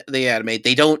have the anime,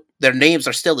 their names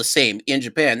are still the same in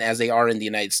Japan as they are in the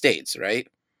United States, right?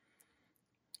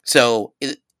 So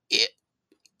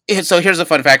so here's a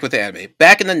fun fact with the anime.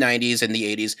 Back in the 90s and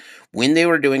the 80s, when they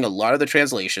were doing a lot of the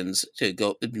translations to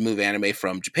move anime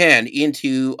from Japan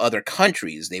into other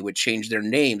countries, they would change their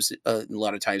names a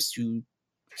lot of times to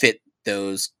fit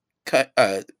those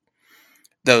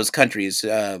countries.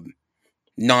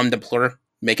 Nom de plural,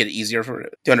 make it easier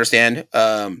to understand.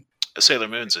 Sailor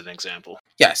Moon's an example.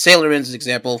 Yeah, Sailor Moon's an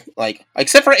example. Like,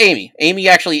 except for Amy. Amy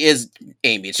actually is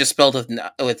Amy. It's just spelled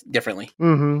with differently.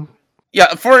 Mm-hmm.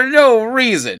 Yeah, for no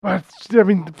reason. But, I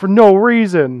mean, for no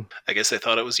reason. I guess they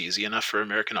thought it was easy enough for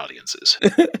American audiences.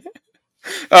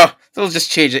 Oh, they'll just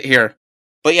change it here.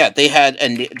 But yeah, they had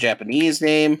a Japanese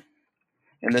name,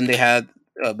 and then they had,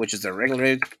 which is their regular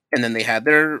name, and then they had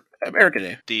their American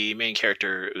name. The main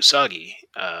character, Usagi,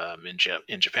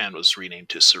 in Japan was renamed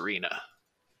to Serena,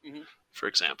 for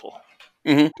example.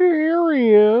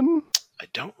 Darien. I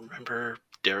don't remember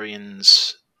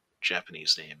Darian's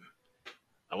Japanese name.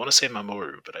 I want to say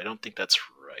Mamoru, but I don't think that's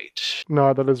right.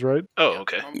 No, that is right. Oh,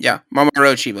 okay. Yeah,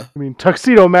 Mamoru Chiba. I mean,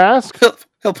 Tuxedo Mask.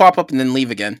 He'll pop up and then leave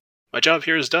again. My job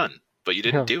here is done, but you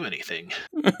didn't do anything.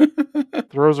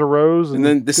 Throws a rose and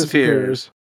then disappears.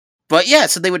 But yeah,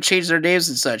 so they would change their names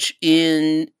and such.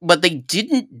 But they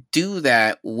didn't do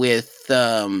that with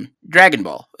Dragon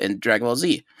Ball and Dragon Ball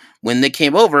Z. When they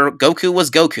came over, Goku was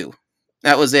Goku.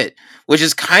 That was it. Which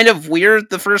is kind of weird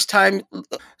the first time.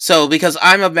 So, because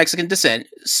I'm of Mexican descent,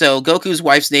 so Goku's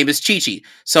wife's name is Chi-Chi.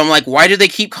 So I'm like, why do they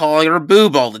keep calling her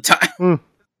boob all the time?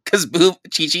 Because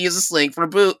Chi-Chi is a slang for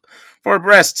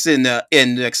breasts in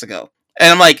Mexico.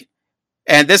 And I'm like,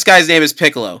 and this guy's name is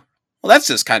Piccolo. Well, that's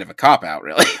just kind of a cop-out,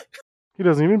 really. He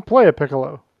doesn't even play a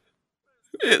Piccolo.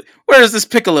 Where is this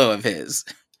Piccolo of his?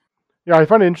 Yeah, I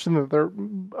find it interesting that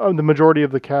the majority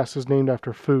of the cast is named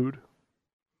after food.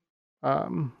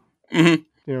 hmm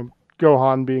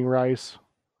Gohan being rice,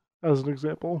 as an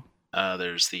example.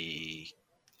 There's the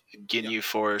Ginyu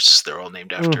Force. They're all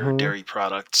named after dairy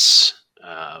products.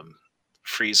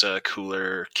 Frieza,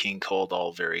 Cooler, King Cold,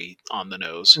 all very on the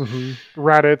nose.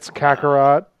 Raditz,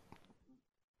 Kakarot.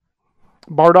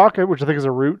 Bardock, which I think is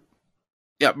a root.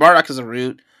 Yeah, Bardock is a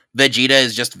root. Vegeta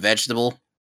is just vegetable.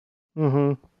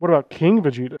 What about King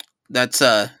Vegeta? That's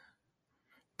a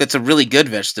really good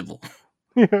vegetable.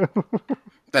 Yeah.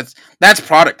 That's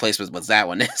product placement. What that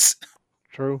one is.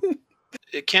 True.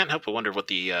 It can't help but wonder what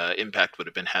the impact would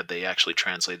have been had they actually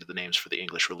translated the names for the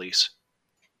English release.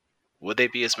 Would they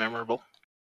be as memorable?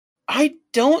 I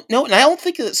don't know, and I don't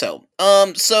think that so.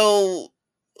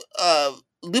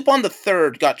 Lupin the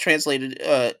Third got translated.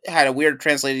 Had a weird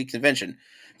translated convention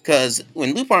because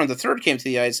when Lupin the Third came to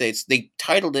the United States, they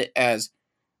titled it as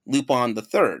Lupin the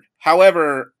Third.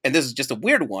 However, and this is just a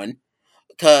weird one,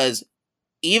 because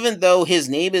even though his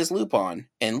name is Lupin,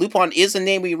 and Lupin is a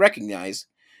name we recognize,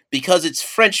 because it's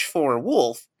French for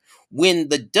wolf, when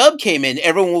the dub came in,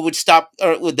 everyone would stop,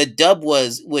 or the dub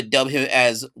would dub him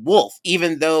as Wolf,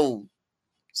 even though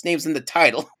his name's in the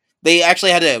title. They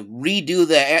actually had to redo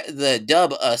the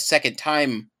dub a second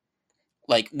time,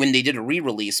 like when they did a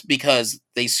re-release, because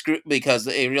they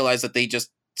realized that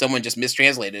someone just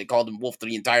mistranslated it, called him Wolf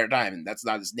the entire time, and that's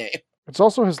not his name. It's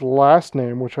also his last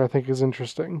name, which I think is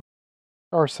interesting.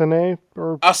 Arsene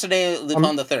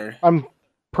Lupin the Third. I'm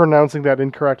pronouncing that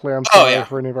incorrectly. I'm sorry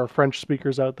for any of our French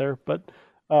speakers out there, but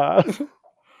I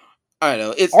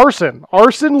know it's Arsene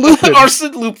Lupin.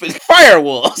 Arsene Lupin.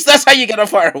 Firewolves. That's how you get a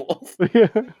firewolf. Yeah,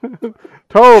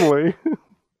 totally.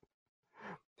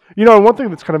 And one thing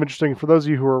that's kind of interesting for those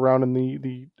of you who were around in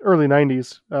the early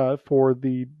 90s for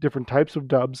the different types of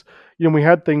dubs, we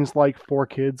had things like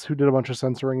 4Kids who did a bunch of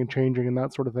censoring and changing and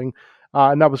that sort of thing.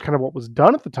 And that was kind of what was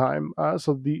done at the time.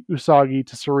 So the Usagi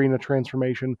to Serena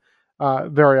transformation,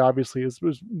 very obviously,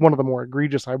 was one of the more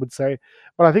egregious, I would say.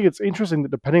 But I think it's interesting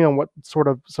that depending on what sort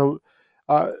of...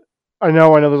 I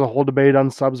know there's a whole debate on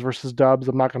subs versus dubs.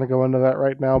 I'm not going to go into that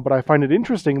right now, but I find it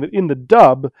interesting that in the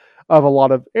dub of a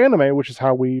lot of anime, which is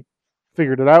how we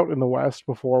figured it out in the West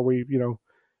before we,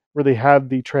 really had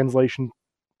the translation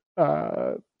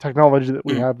technology that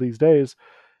we have these days,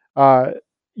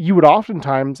 you would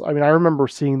oftentimes, I remember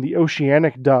seeing the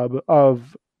Oceanic dub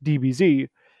of DBZ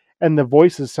and the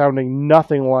voices sounding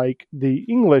nothing like the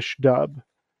English dub,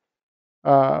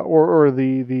 or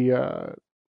the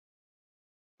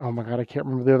oh my god, I can't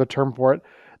remember the other term for it.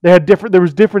 There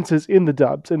was differences in the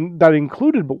dubs, and that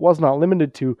included, but was not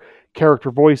limited to,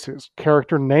 character voices,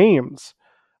 character names.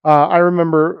 I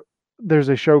remember there's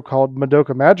a show called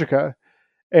Madoka Magica,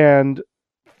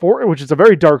 which is a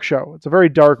very dark show. It's a very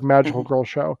dark magical girl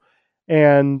show,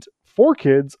 and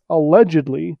 4Kids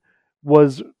allegedly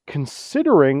was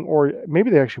considering, or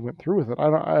maybe they actually went through with it.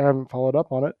 I haven't followed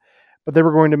up on it, but they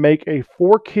were going to make a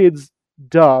 4Kids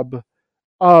dub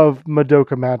of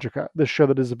Madoka Magica, this show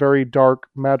that is a very dark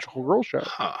magical girl show.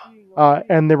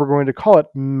 And they were going to call it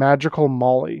Magical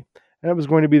Molly. And it was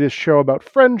going to be this show about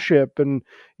friendship and,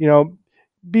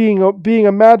 being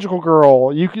a magical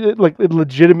girl. You can,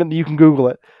 legitimately, you can Google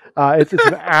it. It's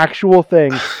an actual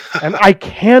thing. And I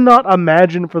cannot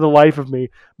imagine for the life of me,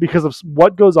 because of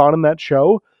what goes on in that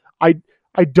show, I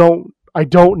don't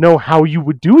know how you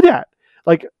would do that.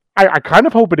 I kind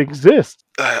of hope it exists.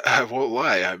 I won't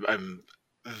lie. I'm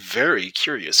very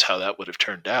curious how that would have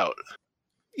turned out.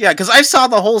 Yeah, because I saw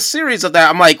the whole series of that.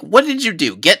 I'm like, what did you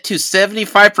do? Get to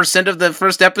 75% of the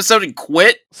first episode and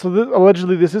quit? So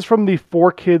allegedly, this is from the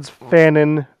 4Kids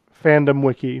fandom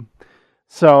wiki.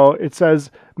 So it says,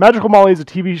 Magical Molly is a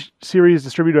TV series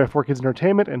distributed by 4Kids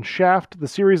Entertainment and Shaft. The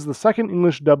series is the second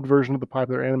English dubbed version of the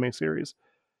popular anime series.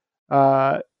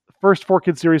 First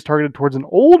 4Kids series targeted towards an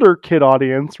older kid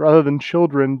audience rather than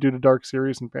children due to dark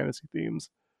series and fantasy themes.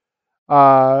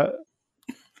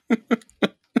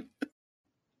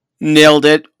 Nailed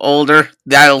it. Older.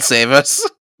 That'll save us.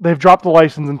 They've dropped the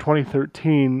license in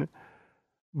 2013.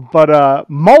 But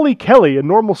Molly Kelly, a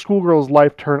normal schoolgirl's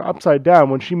life turned upside down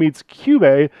when she meets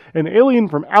Kyubey, an alien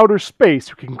from outer space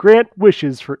who can grant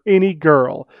wishes for any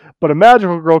girl. But a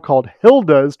magical girl called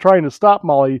Hilda is trying to stop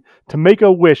Molly to make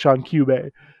a wish on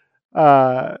Kyubey.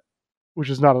 Which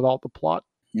is not at all the plot.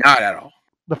 Not at all.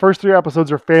 The first 3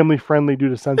 episodes are family-friendly due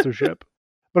to censorship.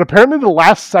 But apparently the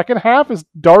last second half is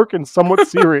dark and somewhat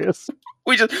serious.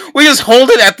 we just hold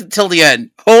it till the end.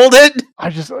 Hold it.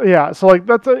 So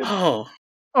that's a...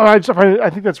 I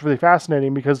think that's really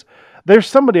fascinating because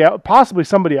there's possibly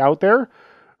somebody out there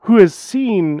who has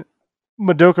seen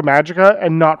Madoka Magica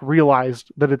and not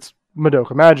realized that it's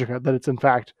Madoka Magica, that it's in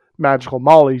fact Magical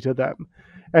Molly to them.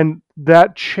 And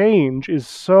that change is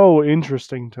so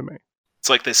interesting to me. It's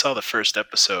like they saw the first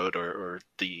episode or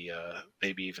the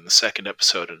maybe even the second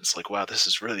episode, and it's like, wow, this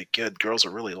is really good. Girls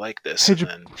are really like this. And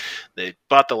then they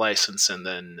bought the license, and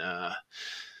then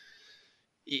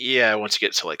once you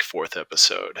get to like fourth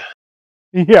episode,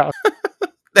 yeah,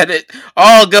 that it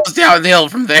all goes downhill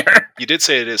from there. You did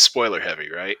say it is spoiler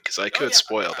heavy, right? Because I could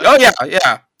spoil that. Oh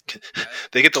yeah.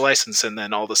 They get the license, and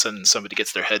then all of a sudden somebody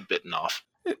gets their head bitten off.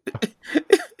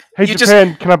 Hey,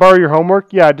 Japan, can I borrow your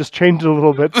homework? Yeah, just change it a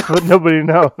little bit so that nobody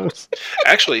knows.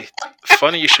 Actually,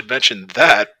 funny you should mention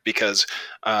that, because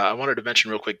I wanted to mention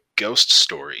real quick Ghost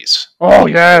Stories. Oh,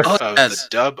 yes. The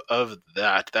dub of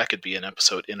that could be an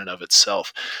episode in and of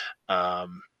itself.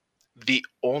 The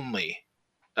only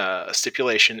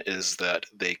stipulation is that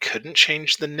they couldn't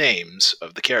change the names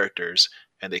of the characters,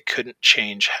 and they couldn't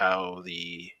change how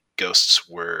the ghosts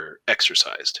were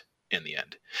exorcised in the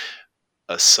end.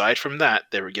 Aside from that,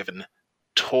 they were given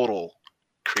total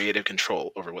creative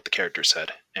control over what the character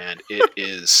said, and it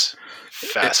is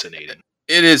fascinating.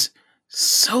 It is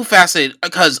so fascinating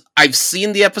because I've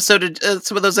seen the episode,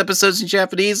 some of those episodes in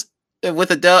Japanese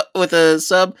with a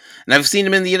sub, and I've seen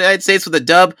them in the United States with a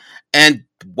dub, and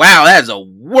wow, that is a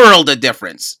world of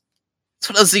difference. It's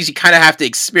one of those things you kind of have to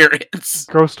experience.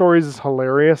 Ghost Stories is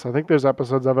hilarious. I think there's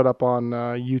episodes of it up on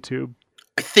YouTube.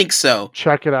 I think so.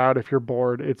 Check it out if you're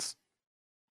bored. It's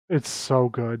so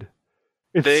good.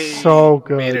 They so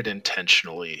good. Made it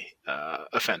intentionally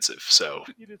offensive, so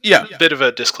yeah, a bit of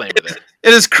a disclaimer there.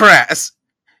 It is crass.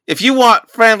 If you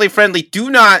want friendly, do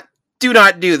not do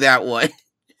that one.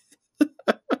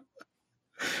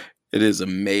 It is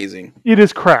amazing. It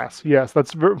is crass. Yes,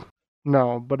 but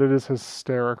it is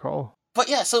hysterical. But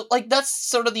yeah, so like that's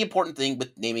sort of the important thing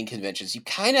with naming conventions. You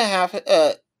kind of have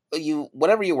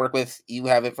whatever you work with, you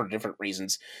have it for different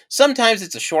reasons. Sometimes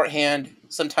it's a shorthand.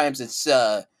 Sometimes it's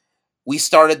we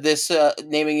started this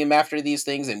naming him after these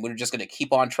things, and we're just going to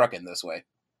keep on trucking this way.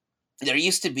 There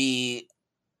used to be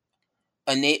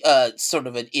a sort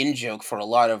of an in-joke for a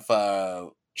lot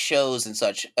of shows and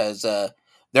such as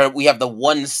we have the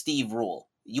one Steve rule.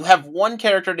 You have one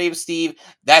character named Steve,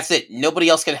 that's it. Nobody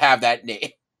else can have that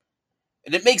name.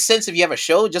 And it makes sense if you have a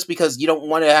show, just because you don't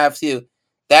want to have to,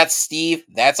 that's Steve,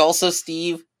 that's also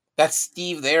Steve, that's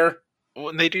Steve there.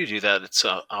 When they do that, it's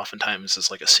oftentimes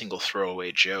as like a single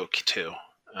throwaway joke too.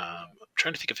 I'm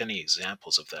trying to think of any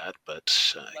examples of that,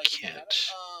 but I can't.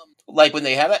 Like when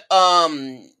they have it,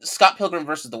 Scott Pilgrim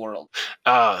versus the World.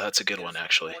 Oh, that's a good one,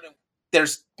 actually.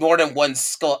 There's more than one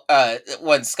Scott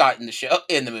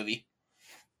in the movie,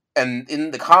 and in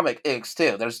the comic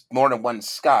too. There's more than one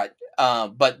Scott.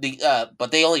 But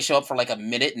they only show up for like a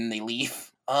minute and they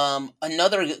leave.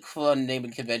 Another fun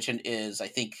naming convention is, I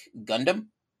think, Gundam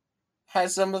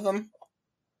has some of them,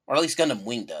 or at least Gundam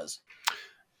Wing does.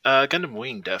 Gundam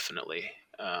Wing, definitely.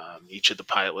 Each of the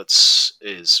pilots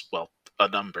is, a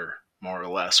number, more or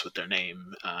less, with their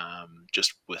name,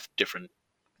 just with different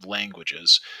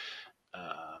languages.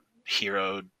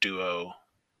 Hero, Duo,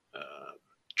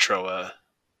 Troa,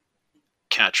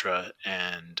 Catra,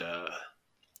 and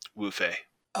Wu-Fei.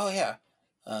 Oh, yeah.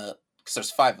 Because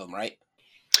there's 5 of them, right?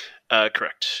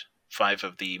 Correct. 5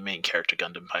 of the main character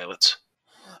Gundam pilots.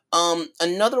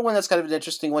 Another one that's kind of an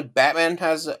interesting one, Batman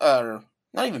has,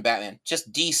 not even Batman,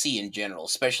 just DC in general,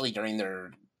 especially during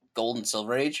their Gold and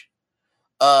Silver Age.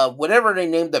 Whatever they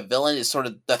named the villain is sort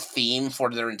of the theme for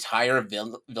their entire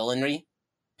villainry.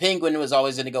 Penguin was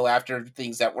always going to go after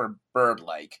things that were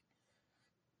bird-like.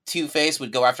 Two-Face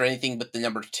would go after anything but the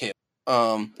number 2.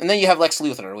 And then you have Lex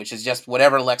Luthor, which is just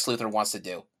whatever Lex Luthor wants to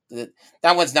do.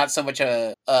 That one's not so much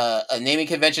a naming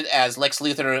convention as Lex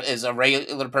Luthor is a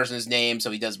regular person's name, so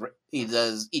he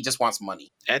just wants money.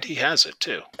 And he has it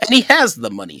too. And he has the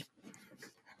money.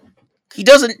 He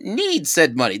doesn't need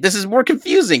said money. This is more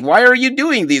confusing. Why are you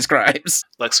doing these crimes?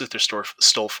 Lex Luthor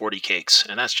stole 40 cakes,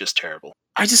 and that's just terrible.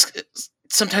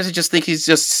 Sometimes I just think he's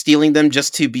just stealing them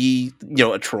just to be,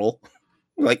 a troll.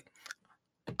 Like,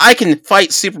 I can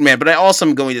fight Superman, but I also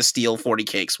am going to steal 40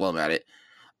 cakes while I'm at it.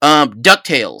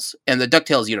 DuckTales and the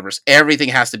DuckTales universe, everything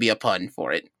has to be a pun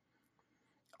for it.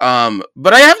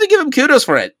 But I have to give them kudos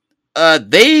for it.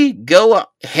 They go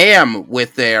ham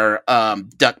with their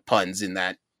duck puns in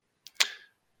that.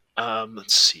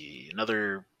 Let's see.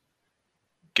 Another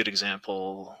good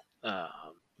example.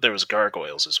 There was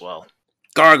Gargoyles as well.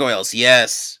 Gargoyles,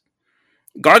 yes.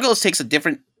 Gargoyles takes a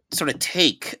different sort of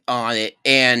take on it,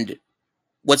 and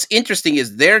what's interesting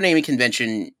is their naming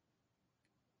convention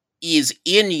is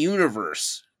in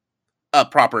universe a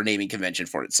proper naming convention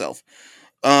for itself.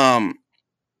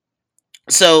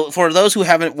 So, for those who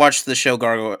haven't watched the show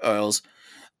Gargoyles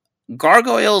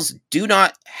do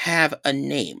not have a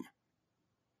name.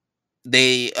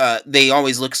 They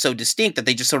always look so distinct that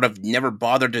they just sort of never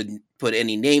bothered to put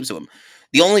any names to them.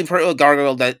 The only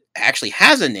gargoyle that actually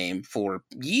has a name for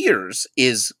years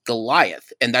is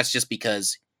Goliath, and that's just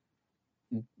because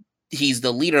he's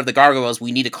the leader of the gargoyles.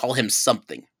 We need to call him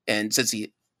something, and since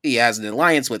he has an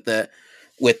alliance with the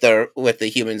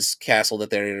humans' castle that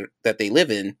they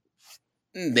live in,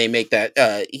 they make that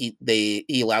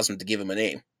he allows them to give him a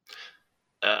name.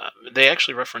 They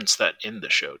actually reference that in the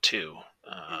show too,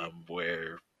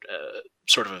 where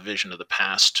sort of a vision of the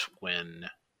past when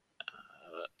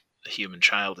a human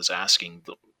child is asking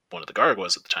one of the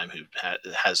gargoyles at the time, who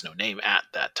has no name at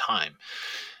that time.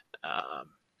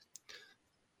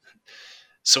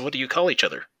 So what do you call each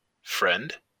other?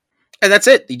 Friend? And that's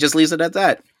it. He just leaves it at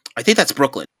that. I think that's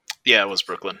Brooklyn. Yeah, it was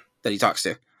Brooklyn that he talks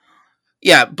to.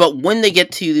 Yeah, but when they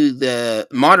get to the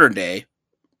modern day,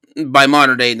 by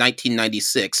modern day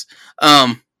 1996,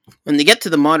 when they get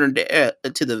to the modern day,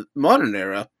 to the modern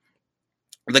era,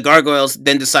 the gargoyles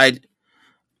then decide.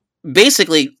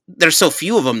 Basically, there's so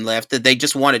few of them left that they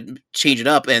just want to change it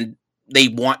up, and they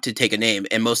want to take a name,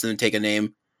 and most of them take a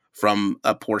name from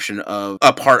a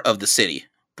part of the city: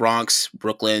 Bronx,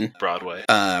 Brooklyn, Broadway,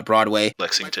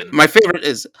 Lexington. My favorite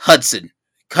is Hudson.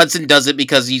 Hudson does it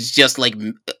because he's just like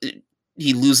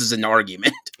he loses an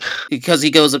argument because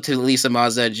he goes up to Lisa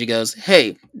Mazza and she goes,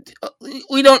 "Hey,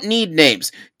 we don't need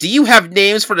names. Do you have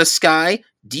names for the sky?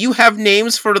 Do you have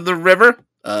names for the river?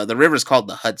 The river's called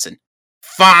the Hudson."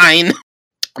 Fine.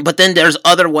 But then there's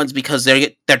other ones because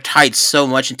they're tied so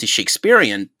much into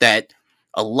Shakespearean that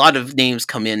a lot of names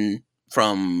come in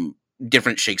from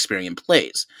different Shakespearean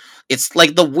plays. It's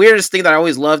like the weirdest thing that I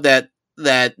always love that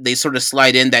they sort of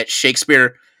slide in that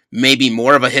Shakespeare may be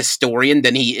more of a historian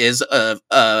than he is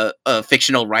a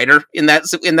fictional writer in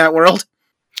that world.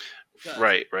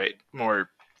 Right. More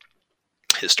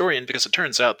historian, because it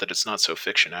turns out that it's not so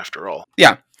fiction after all.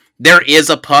 Yeah. There is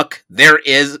a Puck. There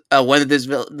is one of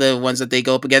the ones that they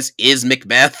go up against is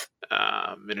Macbeth.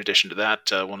 In addition to that,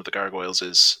 one of the gargoyles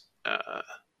is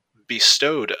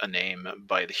bestowed a name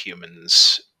by the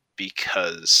humans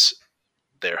because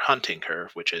they're hunting her,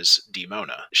 which is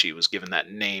Demona. She was given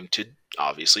that name to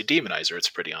obviously demonize her. It's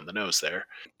pretty on the nose there.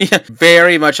 Yeah,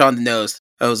 very much on the nose.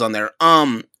 I was on there.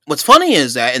 What's funny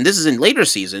is that, and this is in later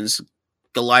seasons,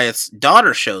 Goliath's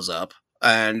daughter shows up,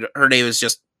 and her name is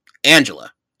just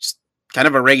Angela. Kind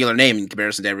of a regular name in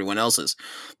comparison to everyone else's,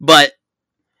 but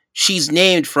she's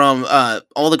named from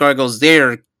all the gargoyles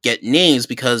there get names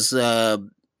because at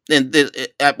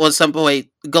some point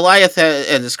Goliath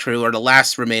and his crew are the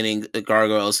last remaining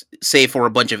gargoyles, save for a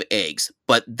bunch of eggs.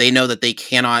 But they know that they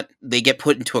cannot. They get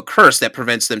put into a curse that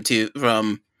prevents them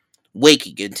from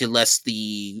waking unless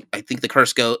the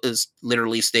curse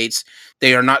literally states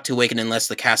they are not to awaken unless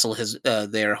the castle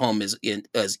their home is in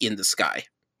the sky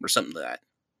or something like that.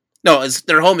 No,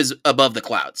 their home is above the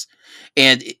clouds.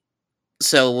 And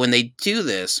so when they do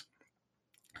this,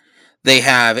 they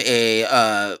have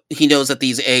he knows that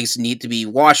these eggs need to be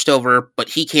washed over, but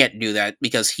he can't do that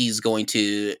because he's going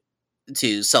to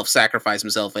self-sacrifice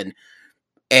himself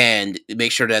and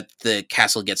make sure that the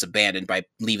castle gets abandoned by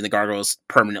leaving the gargoyles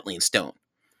permanently in stone.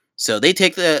 So they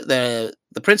take the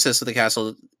princess of the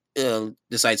castle,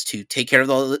 decides to take care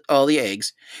of all the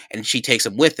eggs, and she takes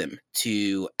them with him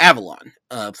to Avalon,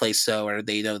 a place where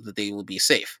they know that they will be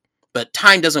safe. But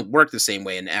time doesn't work the same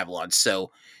way in Avalon,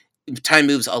 so time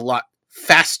moves a lot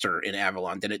faster in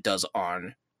Avalon than it does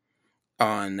on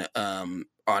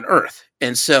Earth.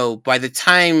 And so by the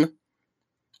time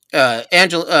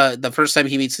Angela, the first time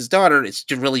he meets his daughter, it's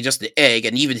really just the egg,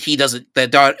 and even he doesn't. The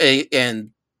daughter, and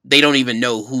they don't even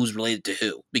know who's related to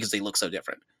who because they look so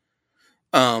different.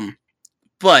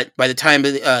 But by the time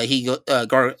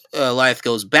Goliath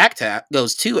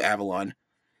goes to Avalon,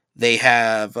 they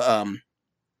have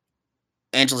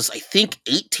Angela's, I think,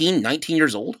 18, 19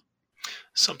 years old.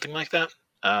 Something like that.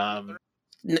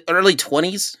 Early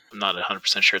 20s. I'm not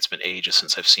 100% sure. It's been ages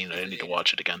since I've seen it. I need to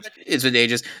watch it again. It's been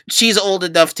ages. She's old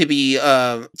enough to be,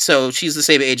 so she's the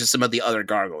same age as some of the other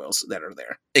gargoyles that are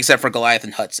there, except for Goliath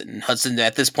and Hudson. And Hudson,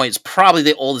 at this point, is probably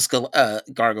the oldest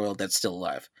gargoyle that's still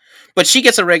alive. But she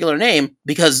gets a regular name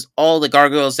because all the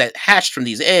gargoyles that hatched from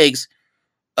these eggs,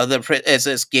 the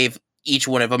princess gave each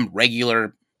one of them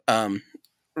regular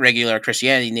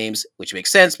Christianity names, which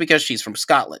makes sense because she's from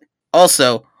Scotland.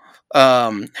 Also,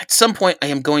 at some point, I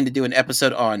am going to do an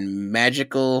episode on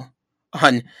magical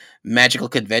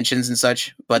conventions and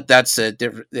such, but that's a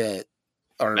different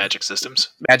magic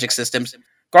systems. Magic systems.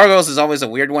 Gargoyles is always a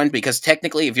weird one because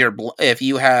technically, if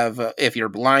you're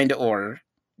blind or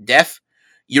deaf,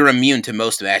 you're immune to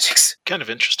most magics. Kind of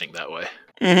interesting that way.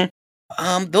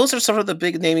 Mm-hmm. Those are sort of the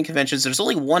big naming conventions. There's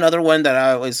only one other one that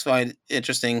I always find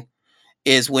interesting,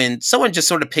 is when someone just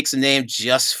sort of picks a name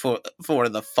just for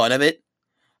the fun of it.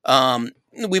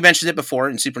 We mentioned it before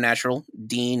in Supernatural.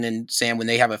 Dean and Sam, when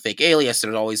they have a fake alias,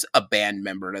 there's always a band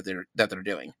member that they're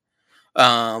doing.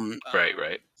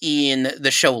 Right. In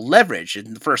the show Leverage,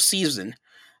 in the first season,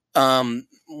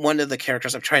 one of the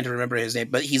characters, I'm trying to remember his name,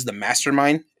 but he's the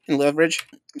mastermind in Leverage.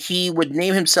 He would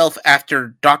name himself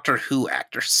after Doctor Who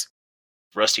actors.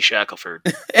 Rusty Shackelford.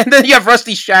 And then you have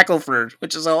Rusty Shackelford,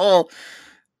 which is a whole...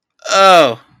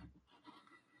 Oh.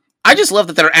 I just love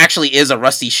that there actually is a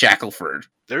Rusty Shackelford.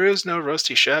 There is no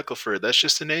Rusty Shackelford. That's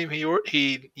just a name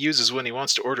he uses when he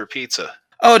wants to order pizza.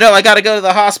 Oh no, I gotta go to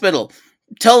the hospital.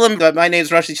 Tell them that my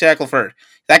name's Rusty Shackelford.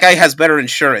 That guy has better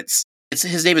insurance.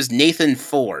 His name is Nathan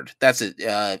Ford. That's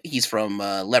it. He's from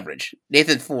Leverage.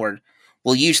 Nathan Ford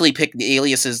will usually pick the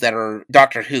aliases that are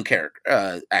Doctor Who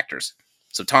actors.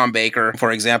 So Tom Baker,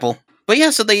 for example. But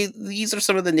yeah, so these are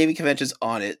some of the naming conventions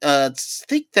on it. I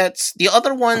think that's the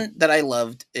other one that I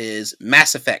loved is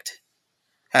Mass Effect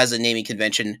has a naming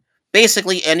convention.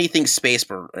 Basically anything space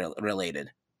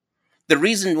related. The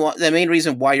main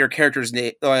reason why your character's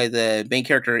the main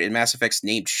character in Mass Effect's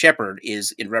named Shepard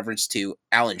is in reference to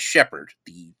Alan Shepard,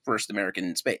 the first American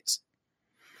in space.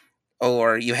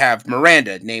 Or you have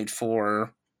Miranda, named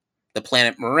for the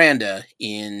planet Miranda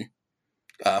in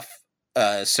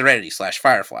Serenity /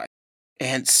 Firefly.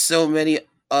 And so many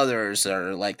others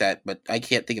are like that, but I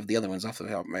can't think of the other ones off the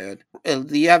top of my head.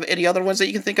 Do you have any other ones that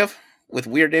you can think of with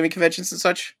weird naming conventions and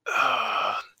such?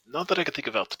 Not that I can think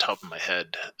of off the top of my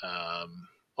head.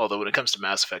 Although when it comes to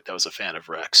Mass Effect, I was a fan of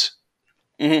Rex.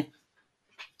 Mm-hmm.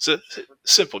 It's a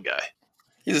simple guy.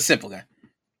 He's a simple guy.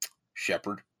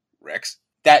 Shepard, Rex.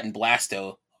 That and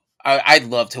Blasto. I'd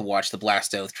love to watch the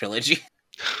Blasto trilogy.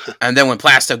 And then when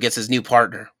Blasto gets his new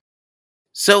partner.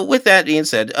 So with that being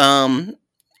said,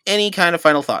 any kind of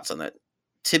final thoughts on that?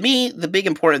 To me, the big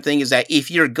important thing is that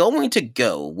if you're going to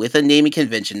go with a naming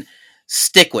convention,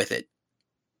 stick with it.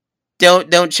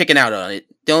 Don't chicken out on it.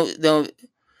 Don't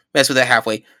mess with it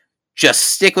halfway. Just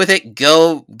stick with it.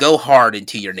 Go hard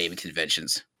into your naming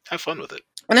conventions. Have fun with it.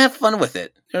 And have fun with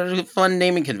it. They're fun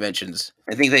naming conventions.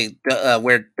 I think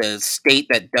where the state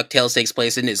that DuckTales takes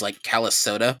place in is like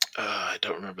Calisoda. I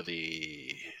don't remember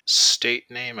the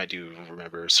state name. I do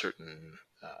remember certain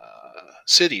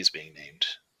cities being named.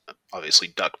 Obviously,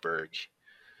 Duckburg,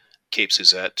 Cape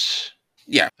Suzette.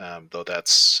 Yeah. Though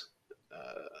that's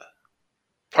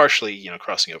partially,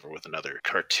 crossing over with another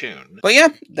cartoon. But yeah,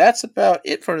 that's about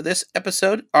it for this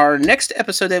episode. Our next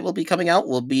episode that will be coming out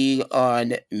will be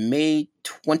on May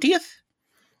 20th,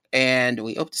 and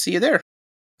we hope to see you there.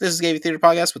 This is Gaming Theater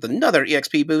Podcast with another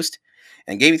EXP boost,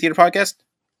 and Gaming Theater Podcast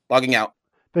logging out.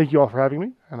 Thank you all for having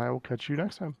me, and I will catch you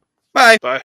next time. Bye.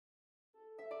 Bye.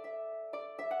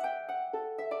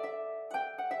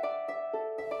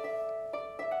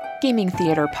 Gaming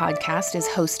Theater Podcast is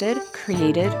hosted,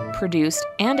 created, produced,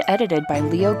 and edited by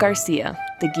Leo Garcia,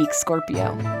 the Geek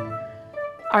Scorpio.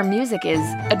 Our music is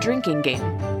A Drinking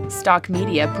Game, stock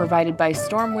media provided by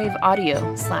Stormwave Audio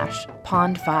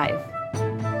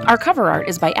 /Pond5. Our cover art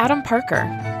is by Adam Parker.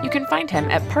 You can find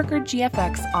him at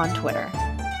ParkerGFX on Twitter.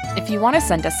 If you want to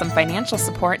send us some financial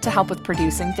support to help with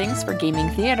producing things for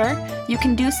Gaming Theater, you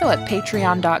can do so at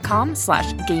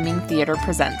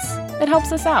patreon.com/gamingtheaterpresents. It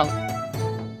helps us out.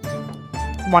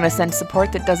 Want to send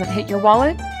support that doesn't hit your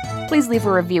wallet? Please leave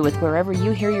a review with wherever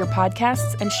you hear your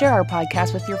podcasts and share our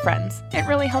podcast with your friends. It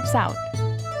really helps out.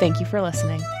 Thank you for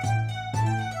listening.